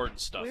the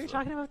important stuff. We were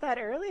talking about that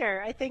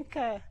earlier. I think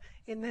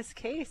in this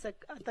case,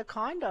 the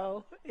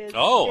condo is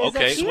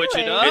okay. Appealing. Switch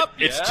it up.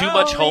 It's too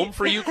much home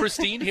for you,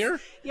 Christine,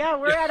 here? Yeah,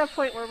 we're at a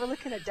point where we're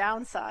looking to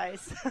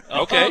downsize.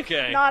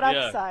 Okay. Not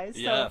upsize.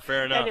 Yeah,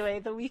 fair enough. Anyway,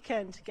 the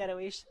weekend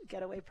getaway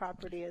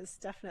property is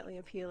definitely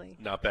appealing.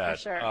 Not bad.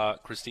 For sure.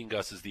 Christine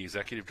Gus is the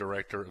Executive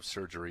Director of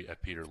Surgery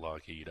at Peter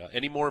Lougheed.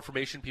 Any more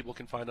information people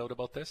can find out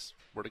about this?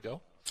 Where to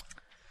go?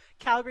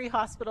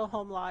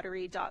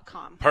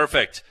 CalgaryHospitalHomeLottery.com.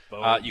 Perfect.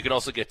 You can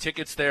also get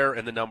tickets there,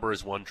 and the number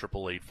is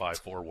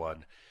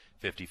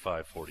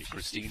 1-888-541-5540.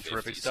 Christine,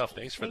 terrific stuff.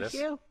 Thanks for this.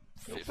 Thank you.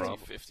 No problem.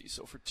 50,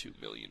 so for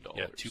 $2 million.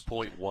 Yeah,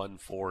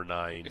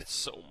 $2.149 It's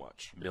so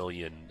much.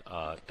 million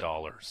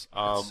dollars.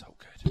 That's so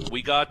good.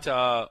 We got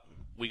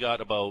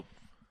about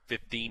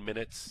 15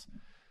 minutes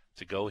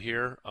to go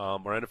here. Our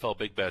NFL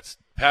big bets.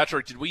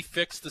 Patrick, did we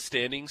fix the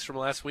standings from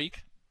last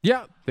week?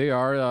 Yeah, they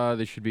are.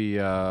 They should be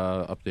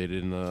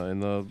updated in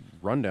the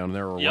rundown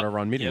there or whatever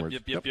on meeting words.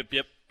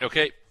 Yep.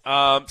 Okay.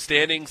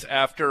 Standings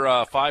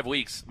after 5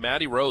 weeks.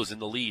 Matty Rose in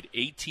the lead,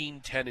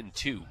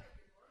 18-10-2.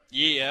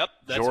 Yep,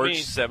 that's George me.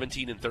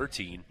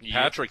 17-13. Yep.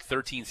 Patrick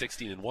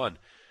 13-16-1.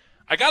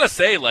 I gotta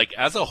say,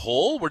 as a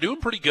whole, we're doing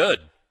pretty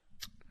good.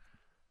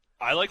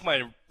 I like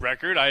my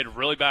record. I had a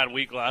really bad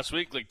week last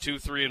week.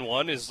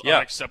 2-3-1 is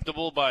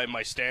unacceptable by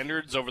my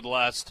standards over the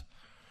last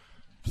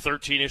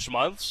 13-ish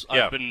months.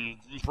 Yeah. I've been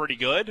pretty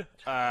good.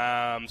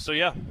 So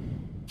yeah.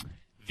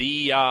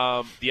 The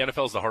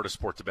NFL is the hardest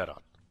sport to bet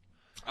on.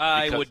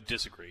 I would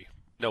disagree.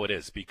 No, it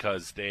is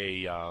because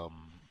they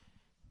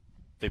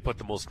put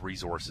the most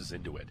resources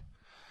into it.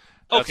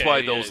 That's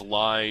why those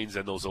lines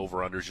and those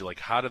over-unders, you're like,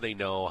 how do they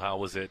know? How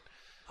was it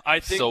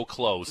so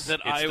close?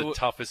 It's the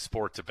toughest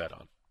sport to bet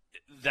on.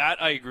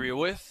 That I agree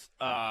with.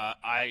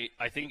 I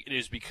think it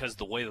is because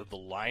the way that the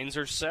lines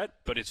are set.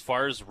 But as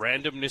far as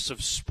randomness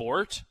of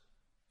sport,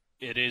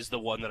 it is the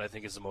one that I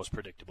think is the most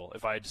predictable.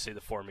 If I had to say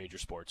the four major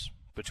sports.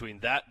 Between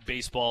that,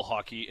 baseball,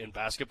 hockey, and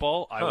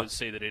basketball, I would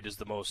say that it is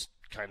the most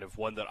kind of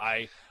one that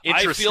I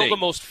feel the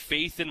most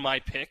faith in my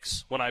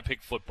picks when I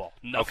pick football.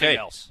 Nothing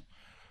else.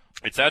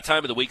 It's that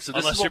time of the week. So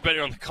this Unless you're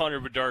betting on the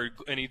Connor Bedard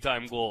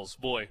anytime goals.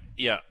 Boy.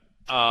 Yeah.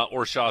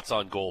 Or shots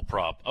on goal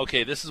prop.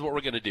 Okay, this is what we're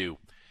going to do.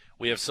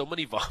 We have so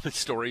many vomit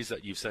stories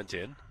that you've sent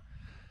in.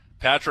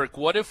 Patrick,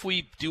 what if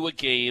we do a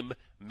game,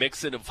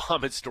 mix in a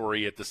vomit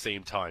story at the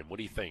same time? What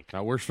do you think?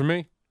 That works for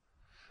me.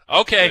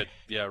 Okay. Good.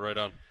 Yeah, right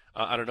on.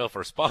 I don't know if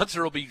our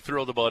sponsor will be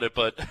thrilled about it,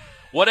 but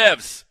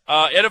whatevs.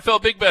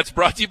 NFL Big Bets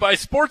brought to you by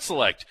Sports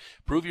Select.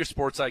 Prove your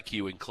sports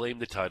IQ and claim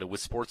the title with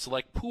Sports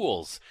Select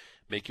Pools.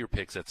 Make your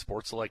picks at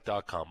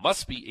sportselect.com.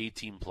 Must be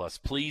 18 plus.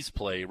 Please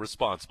play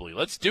responsibly.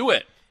 Let's do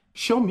it.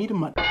 Show me the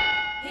money.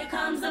 Here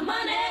comes the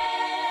money.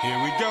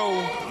 Here we go.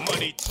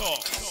 Money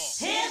talk.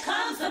 Here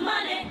comes the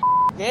money.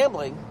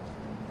 Gambling?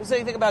 Who said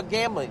anything about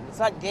gambling? It's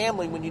not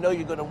gambling when you know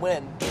you're going to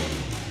win.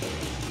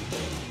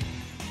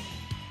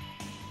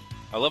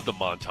 I love the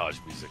montage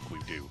music we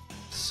do.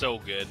 So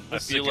good. I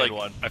feel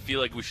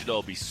like we should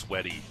all be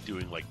sweaty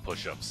doing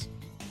push-ups.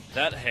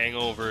 That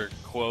Hangover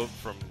quote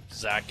from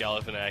Zach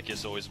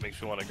Galifianakis always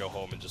makes me want to go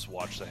home and just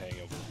watch The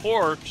Hangover,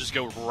 or just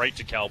go right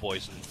to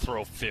Cowboys and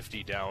throw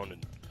 50 down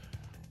and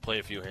play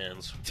a few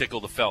hands, tickle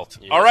the felt.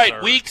 Yes, all right,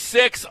 sir. Week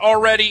 6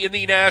 already in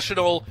the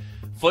National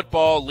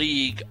Football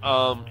League.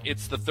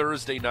 It's the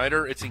Thursday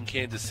nighter. It's in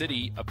Kansas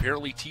City.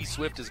 Apparently, T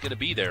Swift is going to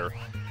be there.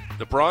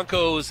 The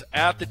Broncos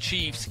at the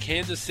Chiefs.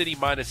 Kansas City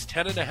minus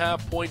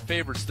 10.5 point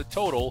favorites. The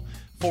total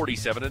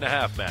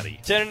 47.5. Matty.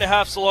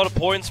 10.5 is a lot of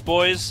points,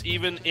 boys.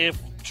 Even if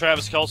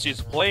Travis Kelce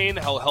is playing,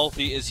 how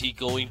healthy is he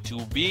going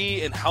to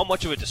be, and how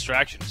much of a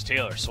distraction is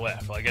Taylor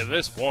Swift? At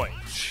this point,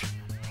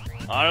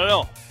 I don't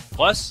know.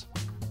 Plus,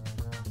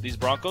 these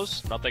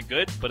Broncos, not that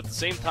good, but at the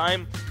same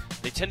time,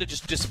 they tend to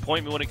just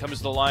disappoint me when it comes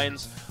to the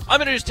Lions. I'm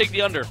going to just take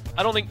the under.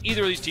 I don't think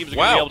either of these teams are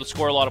going to be able to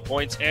score a lot of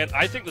points, and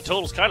I think the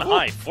total's kind of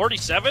high.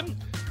 47?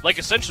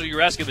 Essentially,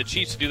 you're asking the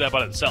Chiefs to do that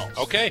by themselves.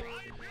 Okay.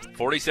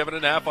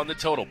 47.5 on the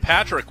total.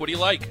 Patrick, what do you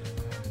like?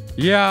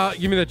 Yeah,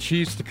 give me the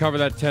Chiefs to cover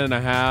that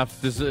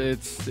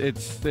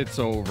 10.5. It's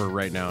over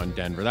right now in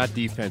Denver. That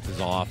defense is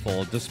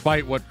awful.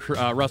 Despite what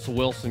Russell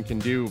Wilson can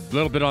do, a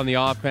little bit on the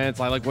offense.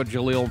 I like what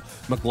Jaleel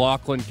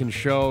McLaughlin can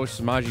show.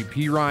 Samaje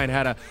Perine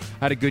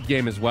had a good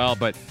game as well,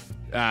 but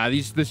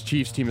this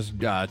Chiefs team is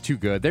too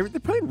good. They're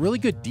playing really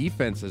good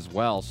defense as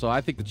well, so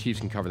I think the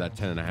Chiefs can cover that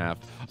 10.5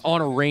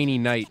 on a rainy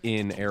night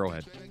in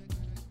Arrowhead.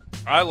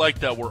 I like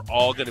that we're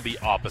all going to be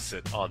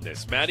opposite on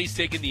this. Maddie's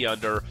taking the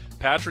under.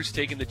 Patrick's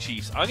taking the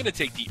Chiefs. I'm going to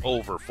take the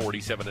over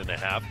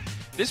 47.5.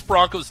 This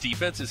Broncos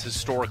defense is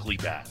historically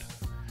bad.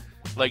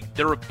 Like,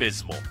 they're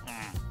abysmal.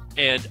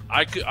 And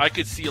I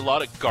could see a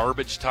lot of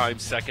garbage time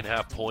second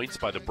half points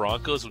by the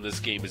Broncos when this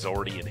game is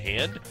already in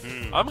hand.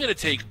 I'm going to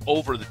take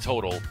over the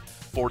total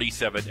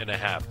 47.5.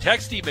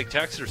 Texty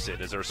McTexterson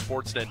is our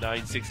Sportsnet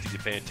 960 The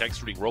Fan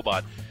text reading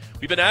robot.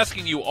 We've been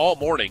asking you all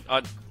morning.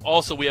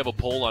 Also, we have a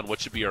poll on what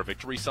should be our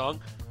victory song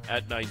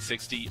at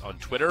 960 on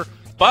Twitter.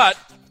 But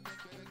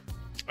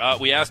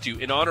we asked you,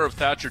 in honor of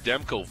Thatcher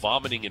Demko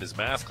vomiting in his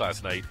mask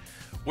last night,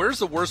 where's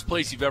the worst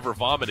place you've ever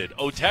vomited?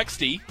 Oh,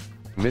 Texty.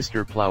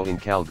 Mr. Plow in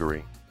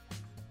Calgary.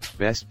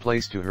 Best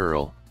place to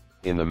hurl,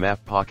 in the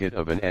map pocket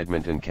of an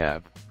Edmonton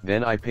cab.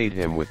 Then I paid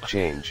him with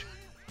change.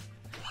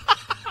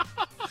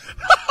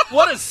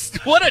 What a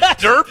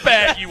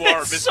dirtbag you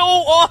are, Mr. So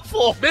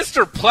awful.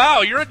 Mr.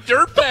 Plow, you're a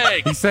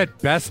dirtbag. He said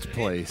best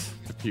place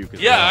to puke.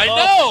 Yeah,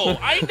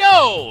 I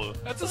know.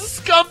 That's a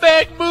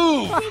scumbag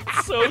move.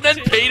 And then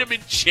paid him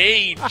in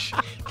change.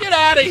 Get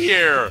out of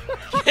here.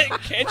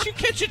 Can't you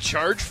catch a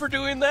charge for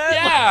doing that?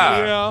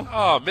 Yeah.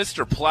 Oh,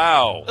 Mr.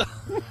 Plow.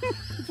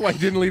 That's why he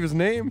didn't leave his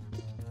name.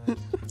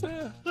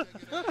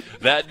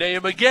 That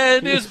name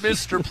again is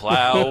Mr.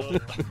 Plow.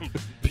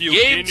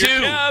 Game 2.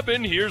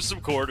 Cabin, here's some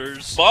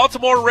quarters.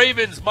 Baltimore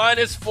Ravens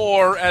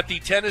 -4 at the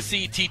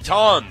Tennessee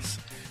Titans.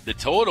 The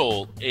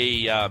total,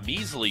 a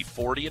measly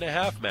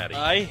 40.5, Matty.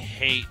 I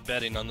hate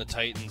betting on the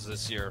Titans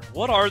this year.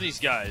 What are these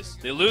guys?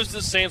 They lose to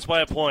the Saints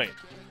by a point.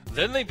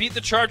 Then they beat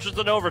the Chargers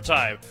in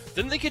overtime.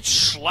 Then they get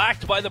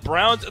shellacked by the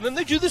Browns. And then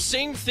they do the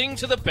same thing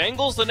to the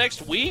Bengals the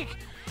next week.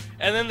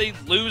 And then they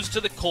lose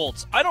to the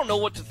Colts. I don't know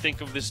what to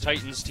think of this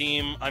Titans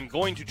team. I'm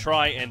going to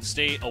try and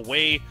stay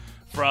away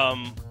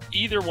from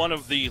either one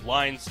of the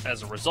lines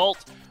as a result.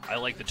 I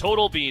like the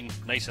total being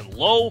nice and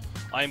low.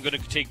 I'm going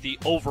to take the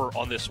over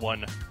on this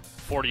one,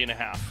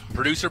 40.5.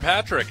 Producer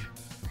Patrick.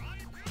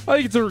 I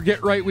think it's a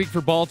get-right week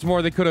for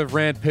Baltimore. They could have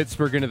ran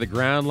Pittsburgh into the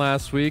ground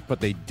last week, but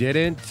they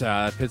didn't.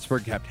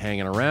 Pittsburgh kept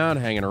hanging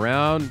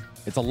around.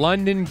 It's a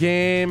London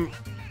game.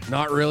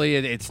 Not really.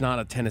 It's not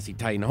a Tennessee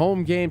Titan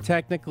home game,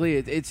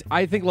 technically.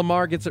 I think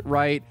Lamar gets it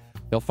right.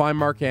 They'll find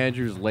Mark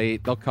Andrews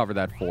late. They'll cover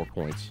that 4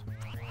 points.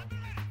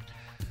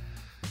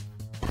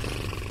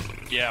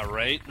 Yeah,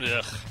 right?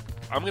 Ugh.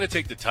 I'm going to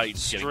take the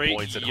Titans Straight getting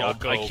points at home.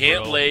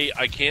 yucko,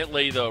 I can't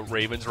lay the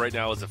Ravens right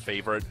now as a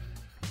favorite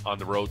on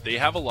the road. They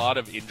have a lot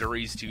of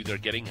injuries too. They're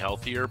getting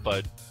healthier,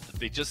 but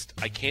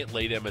I can't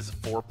lay them as a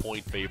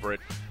 4-point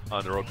favorite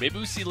on the road. Maybe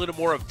we see a little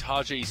more of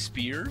Tajay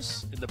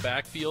Spears in the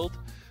backfield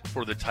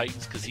for the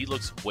Titans because he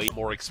looks way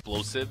more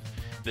explosive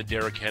than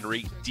Derrick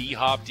Henry.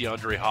 D-Hop,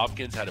 DeAndre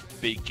Hopkins had a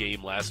big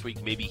game last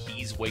week. Maybe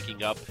he's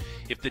waking up.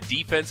 If the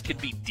defense can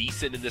be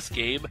decent in this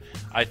game,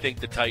 I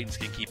think the Titans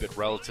can keep it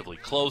relatively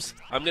close.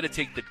 I'm going to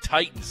take the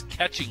Titans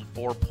catching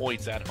 4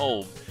 points at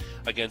home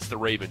against the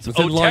Ravens. It's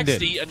in London.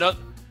 Texty, another.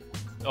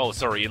 Oh,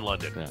 sorry, in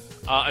London. Yeah.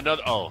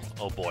 Another. Oh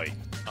boy.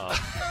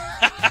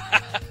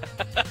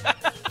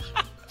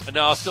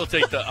 No, I'll still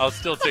take the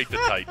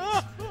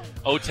Titans.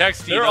 Oh,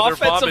 Texty, their another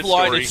offensive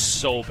line story. is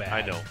so bad.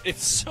 I know.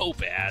 It's so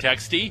bad.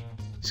 Texty?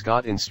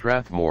 Scott in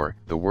Strathmore,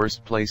 the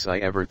worst place I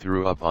ever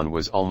threw up on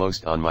was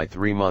almost on my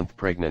 3-month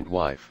pregnant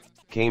wife.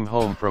 Came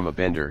home from a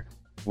bender,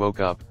 woke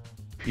up,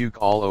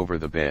 puke all over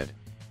the bed.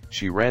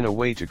 She ran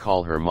away to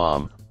call her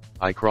mom.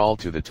 I crawled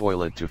to the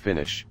toilet to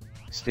finish.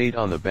 Stayed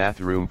on the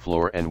bathroom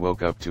floor and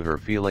woke up to her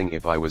feeling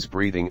if I was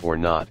breathing or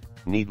not.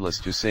 Needless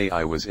to say,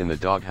 I was in the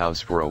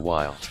doghouse for a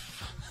while.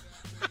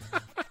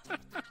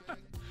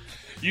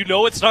 You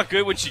know it's not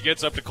good when she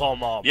gets up to call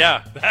mom.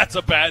 Yeah. That's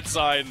a bad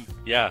sign.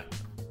 Yeah.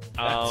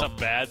 That's a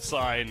bad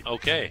sign.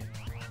 Okay.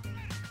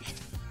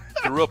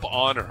 Threw up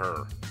on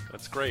her.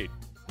 That's great.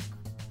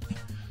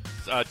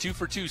 2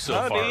 for 2 so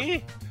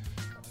Honey,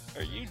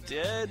 are you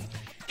dead?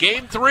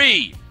 Game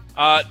 3.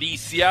 The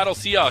Seattle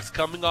Seahawks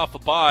coming off a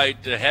bye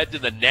to head to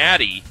the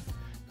Natty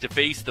to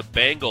face the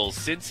Bengals.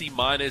 Cincy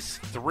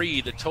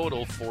 -3, the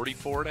total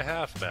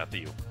 44.5,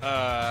 Matthew.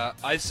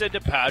 I said to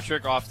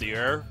Patrick off the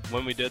air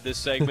when we did this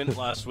segment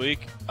last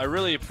week, I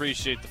really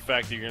appreciate the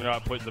fact that you're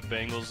not putting the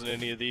Bengals in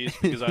any of these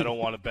because I don't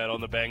want to bet on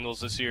the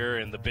Bengals this year,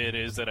 and the bid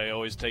is that I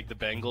always take the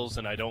Bengals,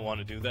 and I don't want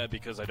to do that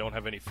because I don't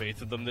have any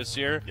faith in them this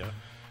year. Yeah.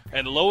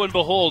 And lo and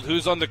behold,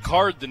 who's on the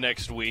card the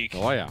next week?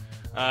 Oh,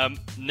 yeah.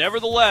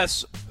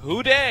 Nevertheless,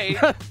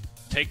 Houday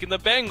taking the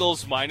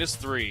Bengals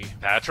 -3.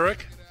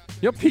 Patrick?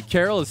 You know, Pete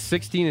Carroll is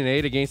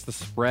 16-8 against the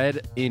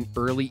spread in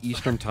early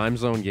Eastern time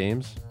zone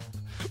games.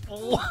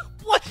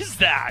 What is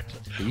that?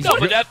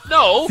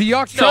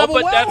 Seahawks travel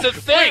well. That's a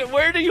thing.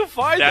 Where do you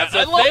find that?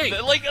 I love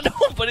it. Like, no,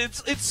 but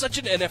it's such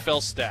an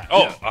NFL stat.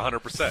 Oh,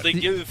 100%. They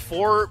give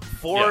four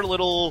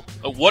little.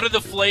 What are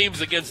the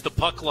Flames against the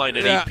puck line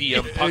at 8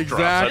 p.m. puck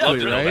drops? I'd love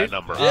to know that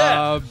number.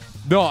 Yeah.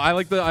 No, I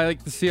like the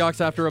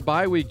Seahawks after a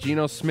bye week.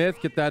 Geno Smith,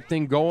 get that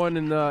thing going,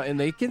 and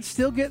they can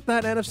still get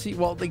that NFC.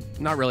 Well, they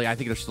not really. I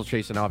think they're still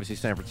chasing obviously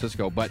San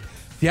Francisco, but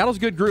Seattle's a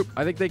good group.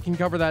 I think they can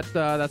cover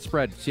that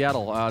spread.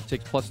 Seattle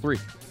takes +3.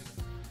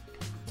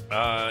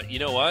 You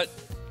know what?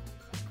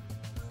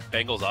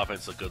 Bengals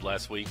offense looked good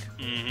last week.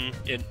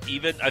 Mm-hmm. And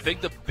even, I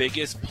think the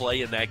biggest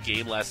play in that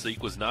game last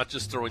week was not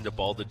just throwing the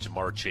ball to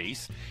Jamar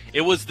Chase.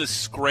 It was the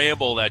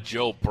scramble that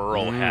Joe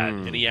Burrow had.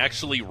 And he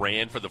actually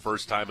ran for the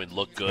first time and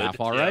looked good.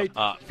 All right.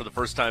 For the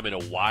first time in a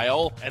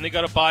while. And they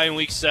got a bye in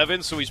week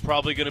 7, so he's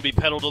probably going to be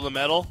pedal to the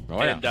metal.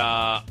 Oh, yeah. And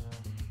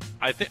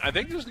I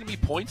think there's going to be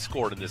points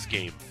scored in this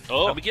game.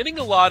 I'm getting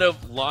a lot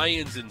of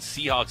Lions and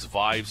Seahawks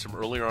vibes from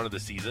earlier on in the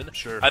season.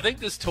 Sure. I think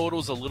this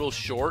total's a little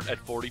short at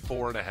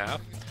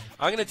 44.5.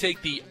 I'm going to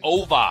take the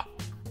over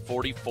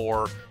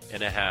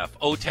 44.5.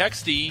 Oh,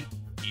 Texty,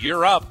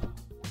 you're up.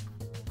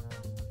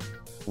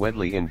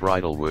 Wedley in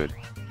Bridlewood,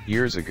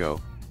 years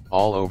ago,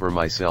 all over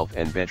myself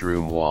and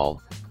bedroom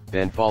wall,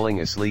 then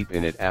falling asleep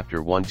in it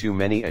after one too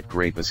many at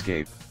Grape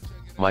Escape.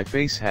 My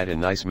face had a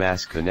nice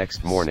mask the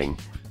next morning,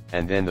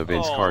 and then the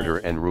Vince Carter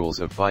and Rules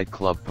of Fight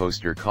Club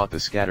poster caught the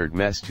scattered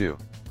mess too.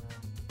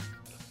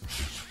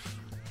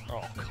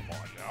 Oh, come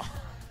on now.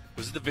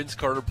 Was it the Vince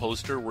Carter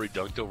poster where he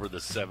dunked over the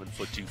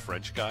 7'2"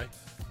 French guy?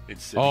 In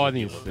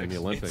the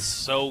Olympics. It's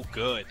so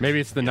good. Maybe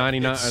it's the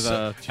 99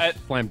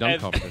 slam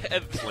dunk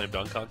competition. Slam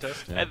dunk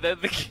contest. Yeah. And then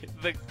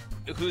the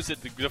who's it?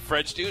 The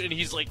French dude, and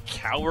he's like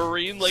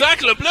cowering. Like,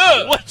 Sacre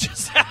bleu! What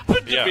just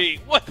happened to me?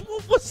 What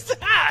was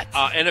that?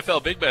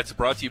 NFL Big Bets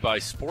brought to you by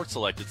Sports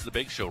Select. It's the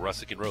Big Show.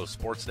 Russick and Rose.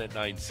 Sportsnet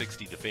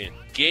 960. The Fan.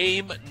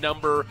 Game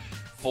number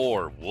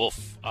 4.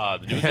 Woof. The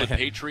New England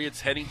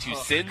Patriots heading to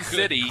Sin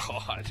City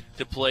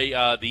to play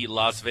the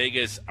Las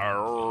Vegas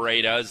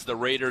Raiders. The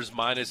Raiders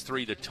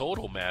 -3. The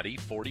total, Maddie,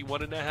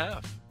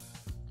 41.5.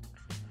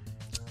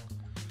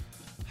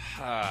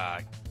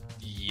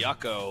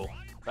 Yucko.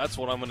 That's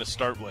what I'm going to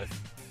start with.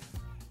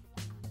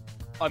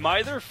 I'm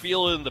either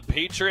feeling the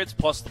Patriots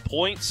plus the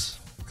points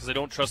because I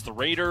don't trust the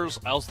Raiders.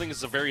 I also think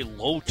it's a very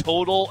low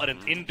total at an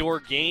indoor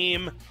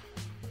game.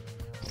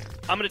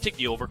 I'm going to take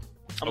the over.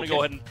 I'm going to go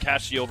ahead and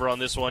cash the over on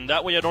this one.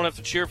 That way I don't have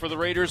to cheer for the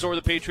Raiders or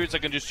the Patriots. I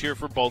can just cheer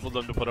for both of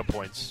them to put up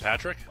points.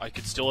 Patrick? I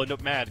could still end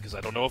up mad because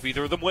I don't know if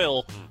either of them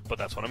will, but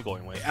that's what I'm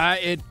going with.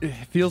 It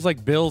feels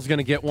like Bill's going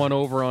to get one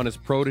over on his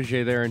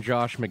protege there in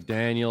Josh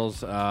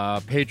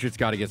McDaniels. Patriots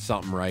got to get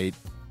something right.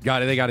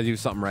 They got to do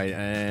something right,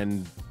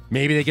 and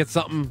maybe they get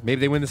something.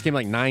 Maybe they win this game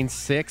like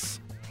 9-6.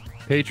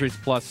 Patriots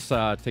plus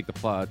take the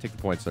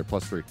points there,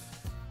 +3.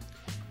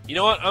 You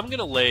know what? I'm going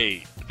to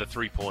lay the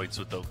 3 points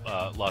with the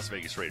Las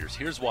Vegas Raiders.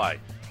 Here's why.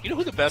 You know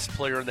who the best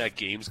player in that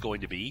game is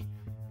going to be?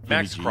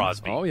 Max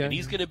Crosby. Oh, yeah. And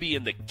he's going to be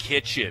in the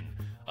kitchen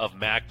of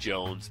Mac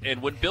Jones. And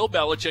when Bill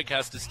Belichick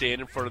has to stand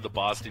in front of the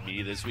Boston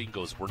media this week and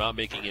goes, we're not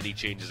making any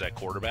changes at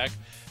quarterback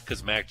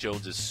because Mac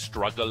Jones is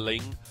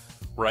struggling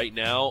right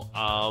now.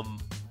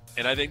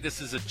 And I think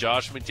this is a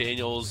Josh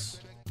McDaniels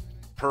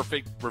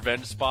perfect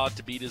revenge spot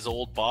to beat his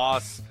old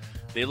boss.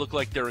 They look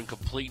like they're in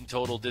complete and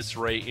total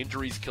disarray.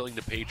 Injuries killing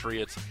the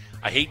Patriots.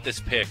 I hate this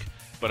pick,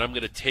 but I'm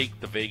going to take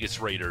the Vegas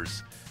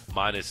Raiders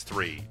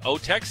 -3. Oh,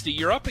 Texty,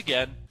 you're up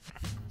again.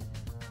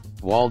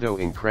 Waldo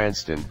in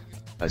Cranston,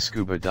 a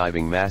scuba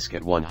diving mask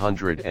at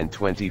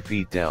 120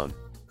 feet down.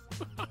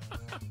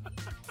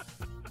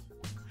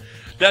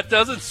 That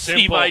doesn't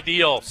seem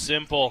ideal.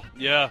 Simple.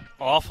 Yeah.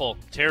 Awful.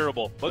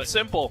 Terrible. But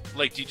simple.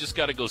 Like, you just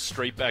got to go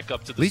straight back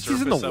up to the At least surface,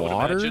 he's in the I would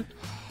water. imagine.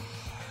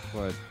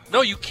 What?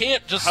 No, you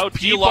can't just How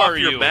peel deep off are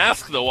your you?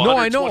 mask, though. No,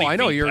 I know.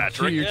 120 feet, You're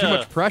Patrick. too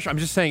much pressure. I'm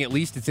just saying at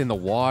least it's in the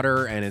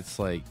water, and it's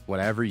like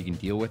whatever, you can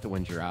deal with it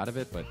when you're out of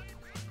it. But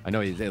I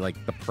know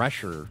like the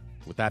pressure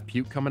with that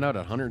puke coming out at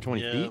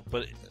 120 Yeah, feet.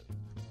 but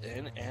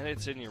and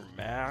it's in your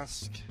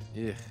mask.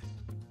 Yeah.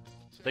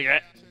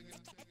 Like,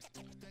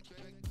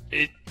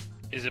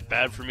 is it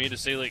bad for me to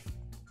say, like,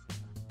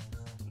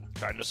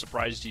 kind of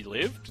surprised he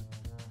lived?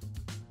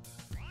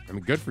 I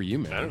mean, good for you,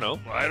 man. I don't know.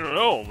 I don't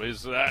know.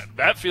 Is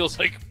that feels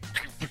like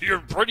you're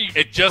pretty?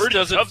 It just pretty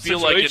doesn't tough feel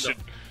situation.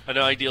 like an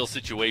ideal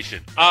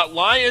situation.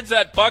 Lions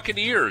at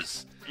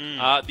Buccaneers.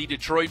 The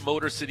Detroit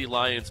Motor City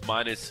Lions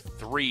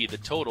 -3. The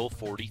total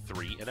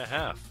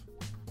 43.5.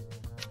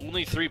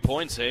 Only 3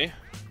 points, hey?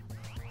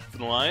 For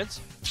the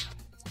Lions?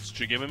 That's what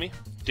you're giving me?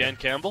 Dan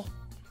Campbell?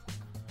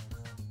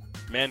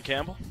 Man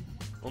Campbell?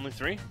 Only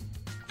 3?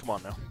 Come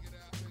on now.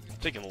 I'm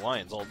taking the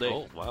Lions all day.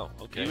 Oh, wow.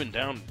 Okay. Even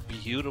down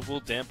beautiful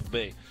Tampa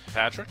Bay.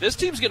 Patrick? This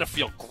team's going to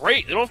feel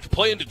great. They don't have to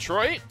play in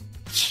Detroit.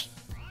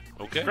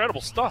 Okay.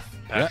 Incredible stuff.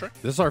 Patrick?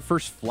 Yeah, this is our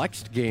first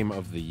flexed game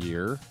of the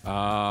year.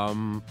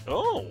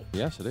 Oh.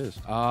 Yes, it is.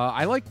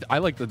 I like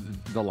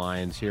the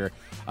Lions here.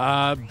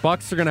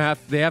 Bucks are gonna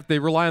they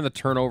rely on the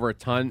turnover a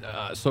ton.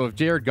 So if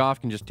Jared Goff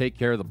can just take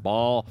care of the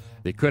ball,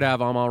 they could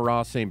have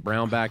Amon-Ra St.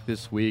 Brown back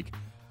this week.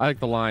 I like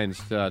the Lions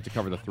to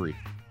cover the 3.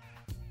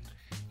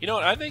 You know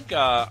what? I think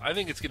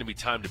it's going to be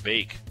time to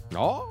bake.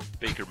 Oh,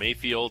 Baker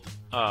Mayfield,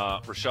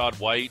 Rashad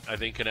White, I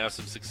think can have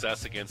some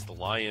success against the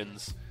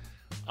Lions.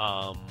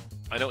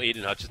 I know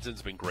Aiden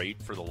Hutchinson's been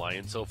great for the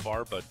Lions so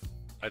far, but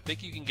I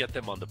think you can get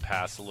them on the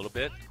pass a little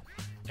bit.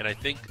 And I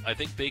think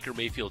Baker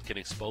Mayfield can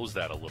expose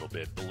that a little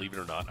bit, believe it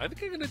or not. I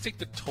think I'm going to take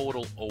the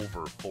total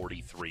over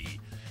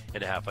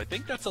 43.5. I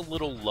think that's a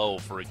little low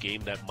for a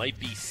game that might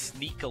be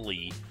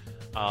sneakily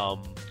a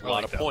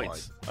lot of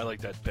points. I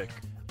like that pick.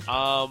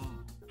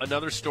 I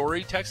Another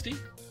story, Texty?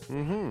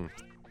 Mm-hmm.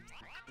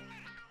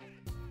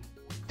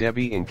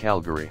 Debbie in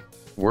Calgary.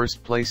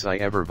 Worst place I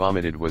ever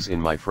vomited was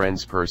in my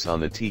friend's purse on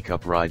the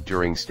teacup ride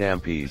during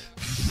Stampede.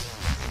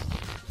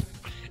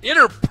 In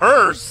her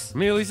purse? I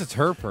mean, at least it's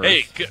her purse.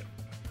 Hey,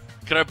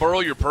 can I borrow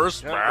your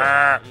purse?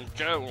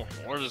 Okay,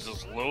 what is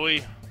this,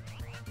 Louis?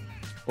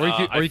 Or you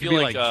could, I you could feel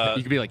be like,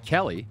 you could be like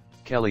Kelly.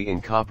 Kelly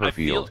in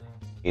Copperfield.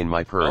 In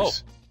my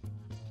purse.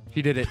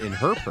 He did it in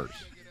her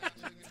purse.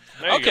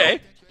 There you Okay.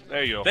 go.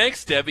 There you go.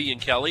 Thanks, Debbie and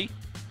Kelly.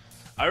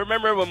 I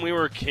remember when we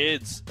were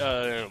kids,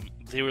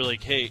 they were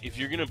like, "Hey, if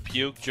you're gonna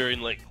puke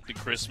during like the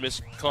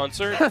Christmas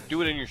concert,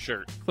 do it in your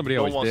shirt." Somebody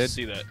no one always wants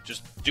did. to see that.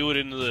 Just do it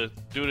into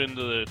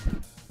the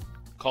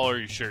collar of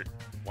your shirt.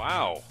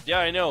 Wow. Yeah,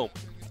 I know.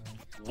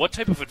 What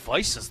type of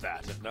advice is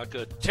that? Not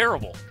good.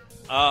 Terrible.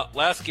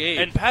 Last game.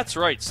 And Pat's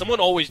right. Someone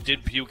always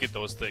did puke at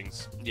those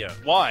things. Yeah.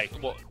 Why?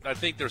 Well, I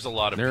think there's a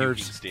lot of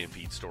Nerves. puking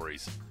Stampede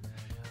stories.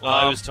 Well,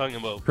 I was talking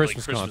about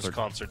Christmas like, Christmas concert.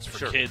 concerts for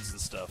Sure. kids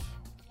and stuff.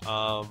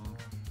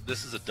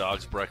 This is a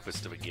dog's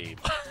breakfast of a game.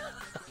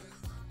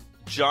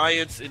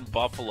 Giants in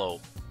Buffalo.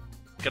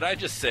 Can I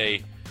just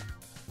say,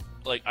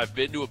 like, I've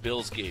been to a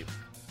Bills game.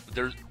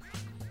 They're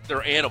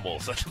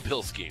animals at the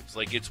Bills games.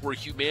 Like, it's where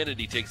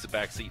humanity takes a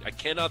back seat. I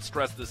cannot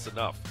stress this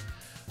enough.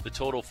 The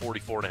total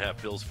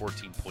 44.5, Bills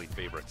 14-point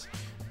favorites.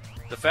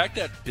 The fact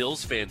that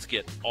Bills fans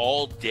get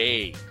all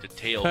day to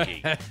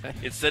tailgate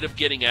instead of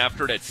getting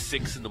after it at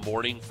 6 in the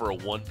morning for a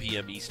 1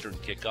 p.m. Eastern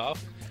kickoff,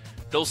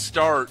 they'll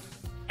start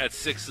at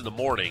 6 in the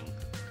morning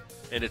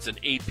and it's an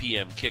 8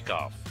 p.m.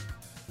 kickoff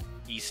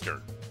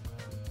Eastern.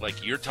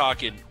 Like, you're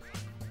talking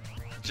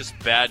just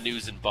bad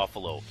news in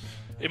Buffalo.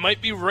 It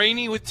might be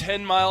rainy with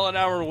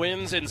 10-mile-an-hour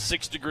winds and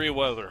 6-degree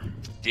weather.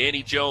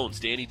 Danny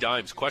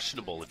Dimes,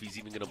 questionable if he's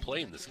even going to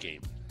play in this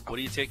game. What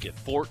do you take it?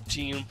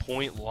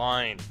 14-point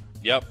line.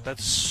 Yep.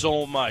 That's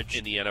so much.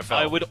 In the NFL.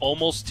 I would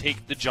almost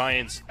take the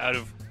Giants out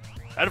of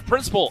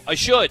principle. I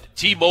should.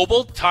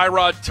 T-Mobile,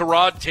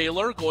 Tyrod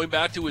Taylor, going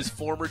back to his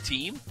former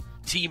team.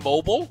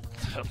 T-Mobile.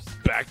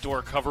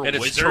 Backdoor cover and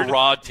wizard. And it's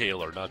Tyrod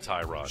Taylor, not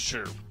Tyrod.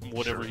 Sure.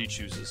 Whatever he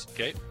chooses.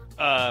 Okay.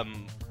 All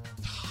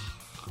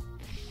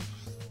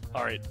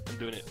right. I'm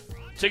doing it.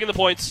 Taking the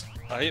points.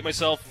 I hate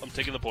myself. I'm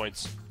taking the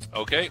points.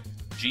 Okay.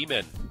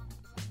 G-Men.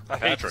 I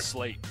hate the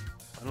slate.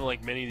 I don't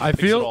like many of these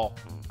picks at all.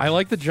 I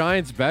like the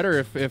Giants better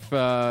if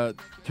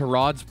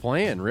Tyrod's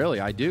playing. Really,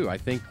 I do. I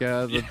think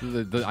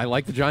I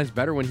like the Giants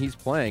better when he's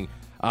playing.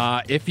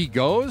 If he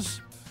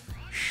goes,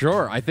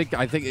 sure. I think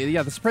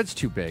the spread's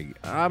too big.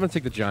 I'm gonna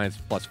take the Giants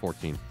plus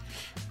 14.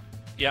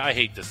 Yeah, I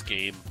hate this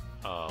game.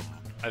 I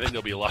think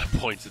there'll be a lot of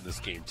points in this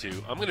game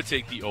too. I'm gonna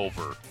take the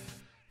over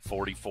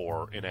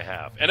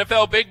 44.5.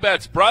 NFL Big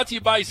Bets brought to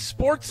you by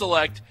Sports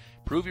Select.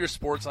 Prove your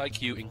sports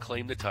IQ and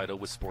claim the title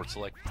with Sports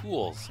Select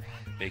Pools.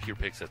 Make your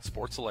picks at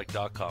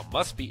sportselect.com.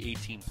 Must be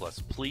 18 plus.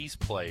 Please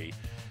play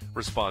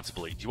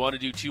responsibly. Do you want to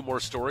do 2 more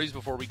stories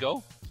before we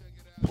go?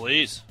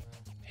 Please.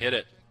 Hit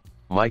it.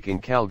 Mike in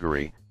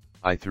Calgary.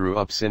 I threw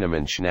up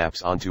cinnamon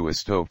schnapps onto a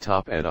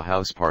stovetop at a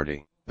house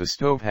party. The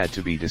stove had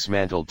to be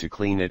dismantled to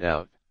clean it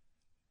out.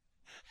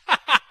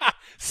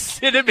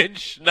 Cinnamon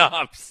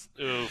schnapps.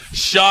 Oof.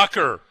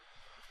 Shocker.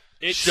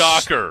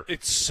 Shocker.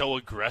 It's so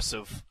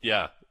aggressive.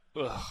 Yeah.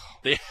 Ugh.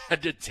 They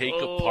had to take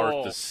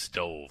apart the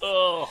stove.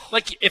 Ugh.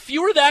 Like, if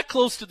you were that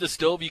close to the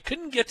stove, you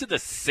couldn't get to the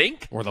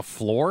sink? Or the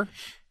floor?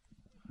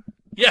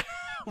 Yeah,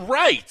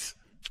 right.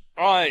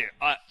 I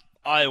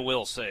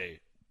will say,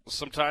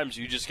 sometimes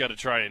you just got to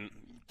try and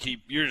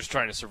you're just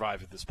trying to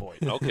survive at this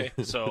point. Okay.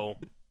 So,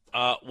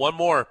 one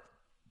more.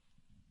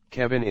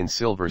 Kevin in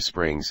Silver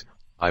Springs.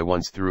 I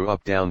once threw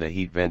up down the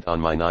heat vent on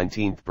my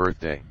 19th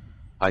birthday.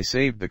 I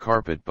saved the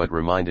carpet but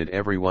reminded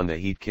everyone the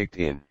heat kicked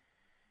in.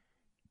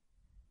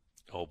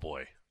 Oh,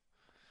 boy.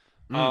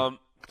 Patrick,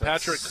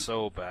 That's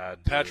so bad.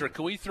 Dude. Patrick,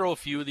 can we throw a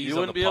few of these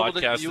on the be able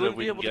podcast to, you that wouldn't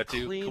we be can able get to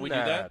to? clean Can we do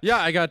that? that? Yeah,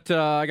 I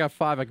got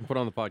 5 I can put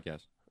on the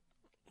podcast.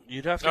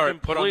 You'd have to All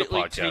right, put on the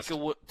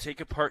completely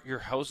take apart your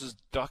house's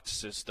duct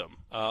system.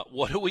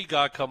 What do we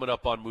got coming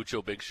up on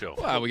Mucho Big Show?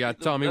 Well, we got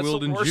Tommy That's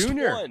Wilden the worst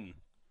Jr. one.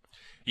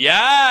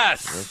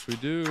 Yes! Yes, we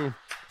do.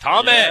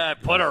 Tommy! Yeah,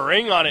 put a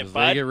ring on it, As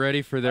bud. they get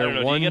ready for I their don't know,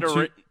 do you 1, get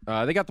a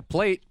 2. They got the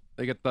plate.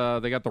 They got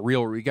the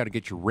real. You got to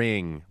get your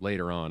ring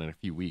later on in a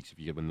few weeks if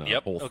you win the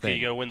whole Okay, thing.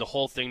 you got to win the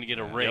whole thing to get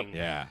a ring.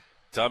 Yeah.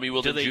 Tommy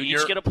Wilden Do they Jr.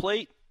 each get a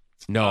plate?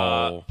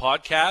 No.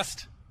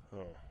 Podcast.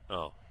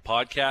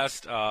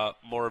 Podcast.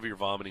 More of your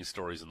vomiting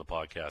stories in the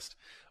podcast.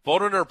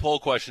 Vote on our poll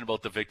question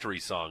about the victory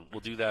song.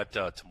 We'll do that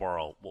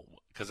tomorrow.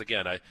 Because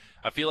again, I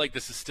feel like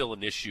this is still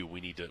an issue we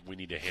need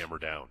to hammer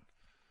down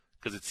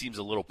because it seems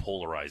a little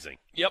polarizing.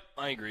 Yep,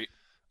 I agree.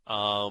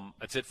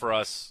 That's it for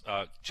us.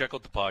 Check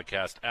out the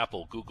podcast: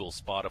 Apple, Google,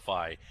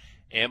 Spotify,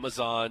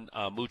 Amazon.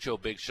 Mucho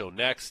Big Show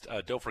next.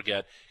 Don't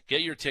forget,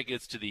 get your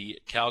tickets to the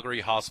Calgary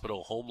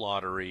Hospital Home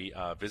Lottery.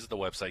 Visit the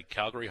website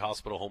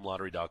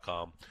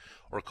calgaryhospitalhomelottery.com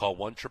or call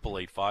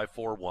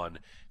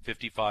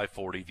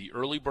 1-888-541-5540. The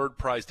early bird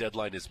prize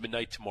deadline is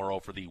midnight tomorrow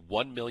for the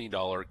 $1 million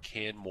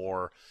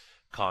Canmore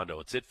condo.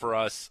 It's it for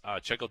us.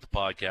 Check out the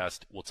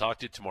podcast. We'll talk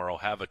to you tomorrow.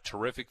 Have a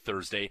terrific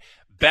Thursday.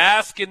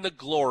 Bask in the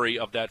glory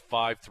of that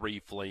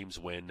 5-3 Flames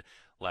win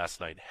last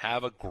night.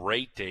 Have a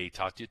great day.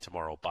 Talk to you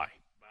tomorrow. Bye.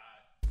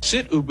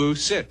 Sit, Ubu,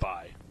 sit.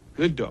 Bye.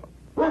 Good dog.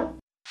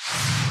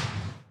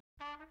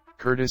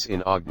 Curtis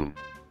in Ogden.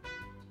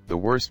 The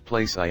worst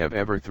place I have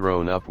ever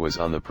thrown up was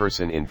on the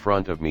person in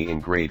front of me in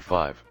grade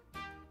 5.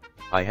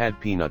 I had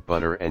peanut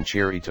butter and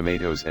cherry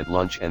tomatoes at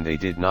lunch and they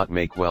did not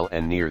make well,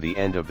 and near the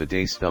end of the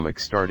day stomach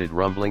started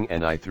rumbling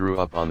and I threw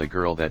up on the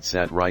girl that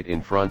sat right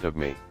in front of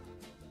me.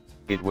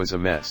 It was a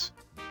mess.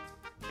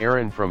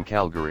 Aaron from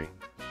Calgary.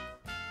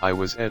 I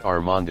was at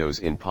Armando's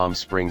in Palm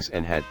Springs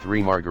and had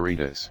 3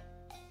 margaritas.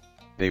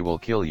 They will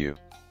kill you.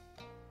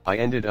 I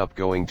ended up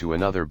going to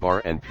another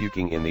bar and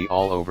puking in the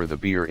all over the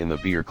beer in the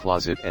beer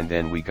closet, and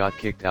then we got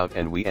kicked out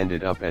and we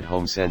ended up at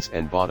HomeSense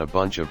and bought a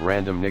bunch of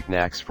random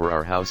knickknacks for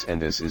our house,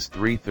 and this is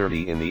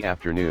 3:30 in the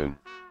afternoon.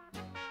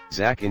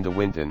 Zach in De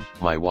Winton,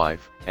 my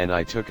wife, and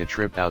I took a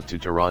trip out to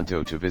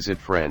Toronto to visit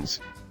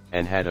friends,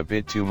 and had a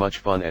bit too much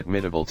fun at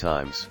medieval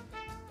times.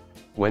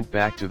 Went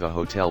back to the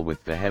hotel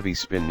with the heavy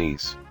spin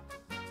knees.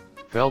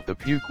 Felt the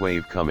puke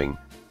wave coming,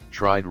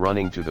 tried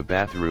running to the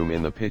bathroom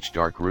in the pitch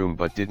dark room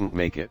but didn't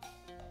make it.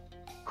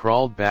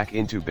 Crawled back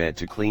into bed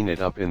to clean it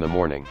up in the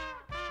morning.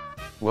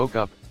 Woke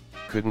up,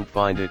 couldn't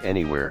find it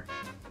anywhere.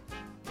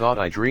 Thought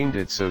I dreamed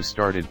it, so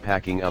started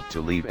packing up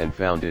to leave and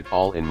found it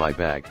all in my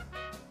bag.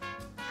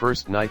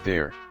 First night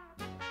there.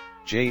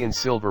 Jay in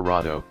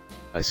Silverado,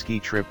 a ski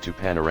trip to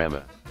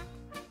Panorama.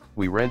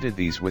 We rented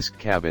these whisk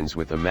cabins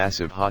with a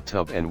massive hot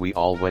tub and we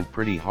all went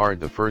pretty hard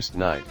the first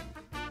night.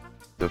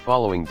 The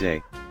following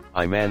day,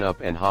 I man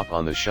up and hop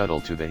on the shuttle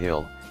to the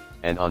hill,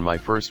 and on my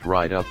first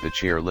ride up the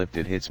chair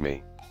lifted hits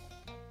me.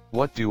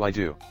 What do I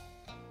do?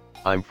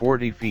 I'm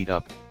 40 feet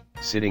up,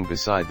 sitting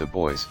beside the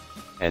boys,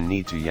 and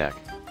need to yak.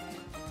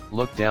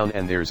 Look down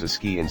and there's a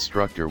ski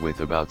instructor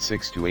with about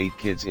 6 to 8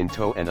 kids in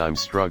tow and I'm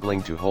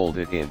struggling to hold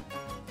it in.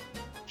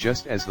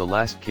 Just as the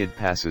last kid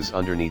passes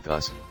underneath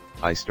us,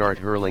 I start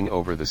hurling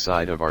over the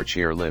side of our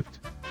chair lift.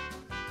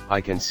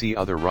 I can see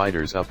other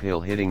riders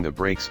uphill hitting the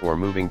brakes or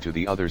moving to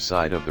the other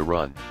side of the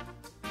run.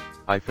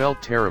 I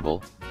felt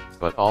terrible,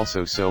 but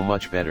also so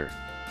much better.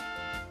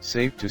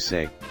 Safe to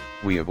say,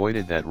 we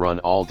avoided that run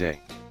all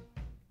day.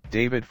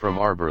 David from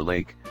Arbor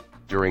Lake.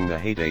 During the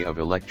heyday of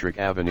Electric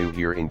Avenue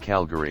here in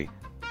Calgary,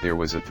 there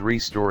was a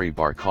 3-story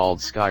bar called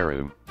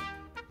Skyroom.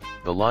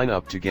 The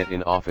lineup to get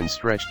in often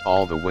stretched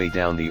all the way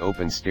down the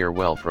open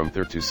stairwell from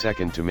 3rd to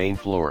 2nd to main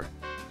floor.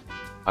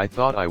 I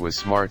thought I was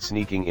smart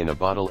sneaking in a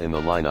bottle in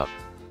the lineup.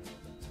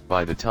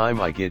 By the time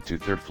I get to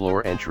 3rd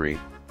floor entry,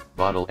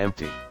 bottle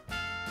empty.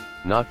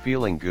 Not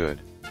feeling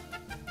good.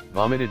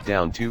 Vomited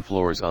down 2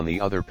 floors on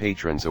the other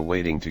patrons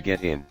awaiting to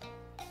get in.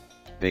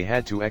 They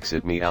had to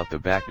exit me out the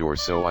back door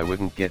so I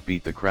wouldn't get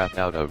beat the crap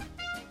out of.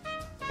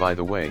 By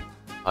the way,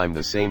 I'm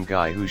the same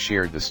guy who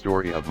shared the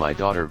story of my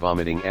daughter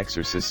vomiting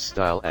exorcist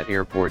style at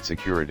airport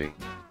security.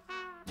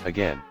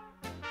 Again.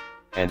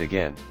 And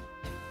again.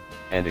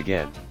 And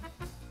again.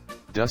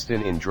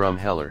 Dustin in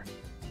Drumheller.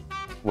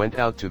 Went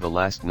out to the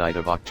last night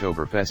of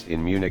Oktoberfest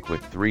in Munich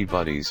with 3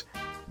 buddies,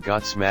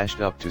 got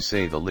smashed up to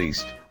say the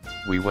least.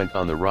 We went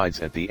on the rides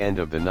at the end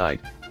of the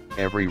night.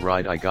 Every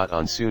ride I got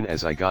on, soon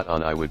as I got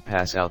on I would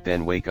pass out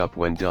then wake up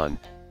when done.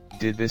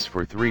 Did this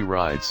for 3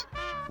 rides,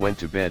 went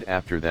to bed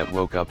after that,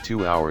 woke up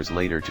 2 hours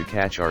later to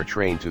catch our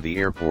train to the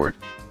airport.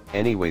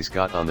 Anyways,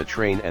 got on the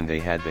train and they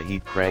had the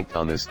heat cranked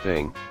on this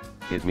thing,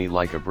 hit me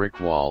like a brick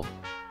wall.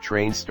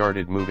 Train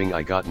started moving,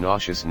 I got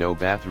nauseous, no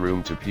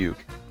bathroom to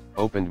puke,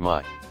 opened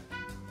my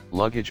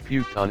luggage,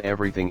 puked on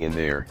everything in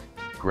there,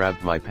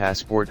 grabbed my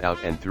passport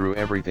out and threw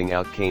everything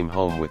out, came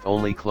home with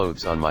only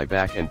clothes on my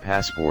back and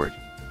passport.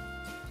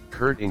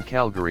 Kurt in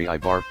Calgary. I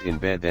barfed in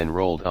bed then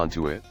rolled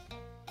onto it.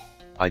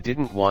 I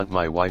didn't want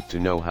my wife to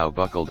know how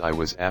buckled I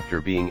was after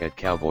being at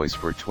Cowboys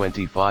for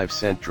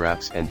 25-cent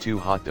drafts and 2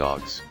 hot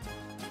dogs.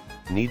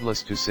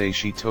 Needless to say,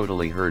 she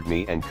totally heard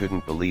me and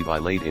couldn't believe I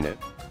laid in it.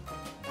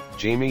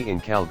 Jamie in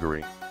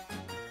Calgary.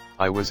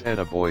 I was at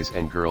a boys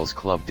and girls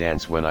club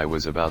dance when I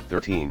was about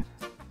 13,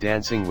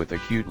 dancing with a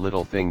cute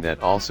little thing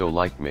that also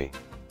liked me.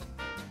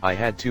 I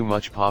had too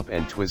much pop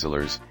and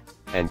Twizzlers,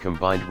 and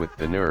combined with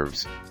the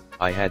nerves,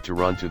 I had to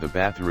run to the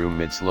bathroom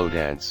mid-slow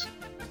dance.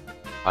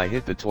 I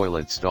hit the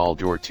toilet stall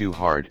door too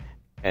hard,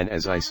 and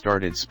as I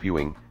started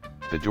spewing,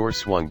 the door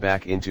swung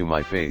back into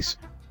my face,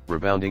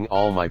 rebounding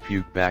all my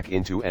puke back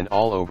into and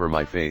all over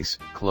my face,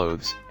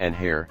 clothes, and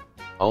hair,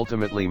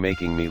 ultimately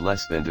making me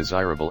less than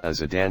desirable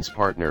as a dance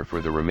partner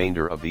for the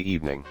remainder of the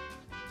evening.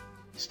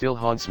 Still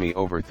haunts me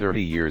over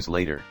 30 years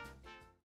later.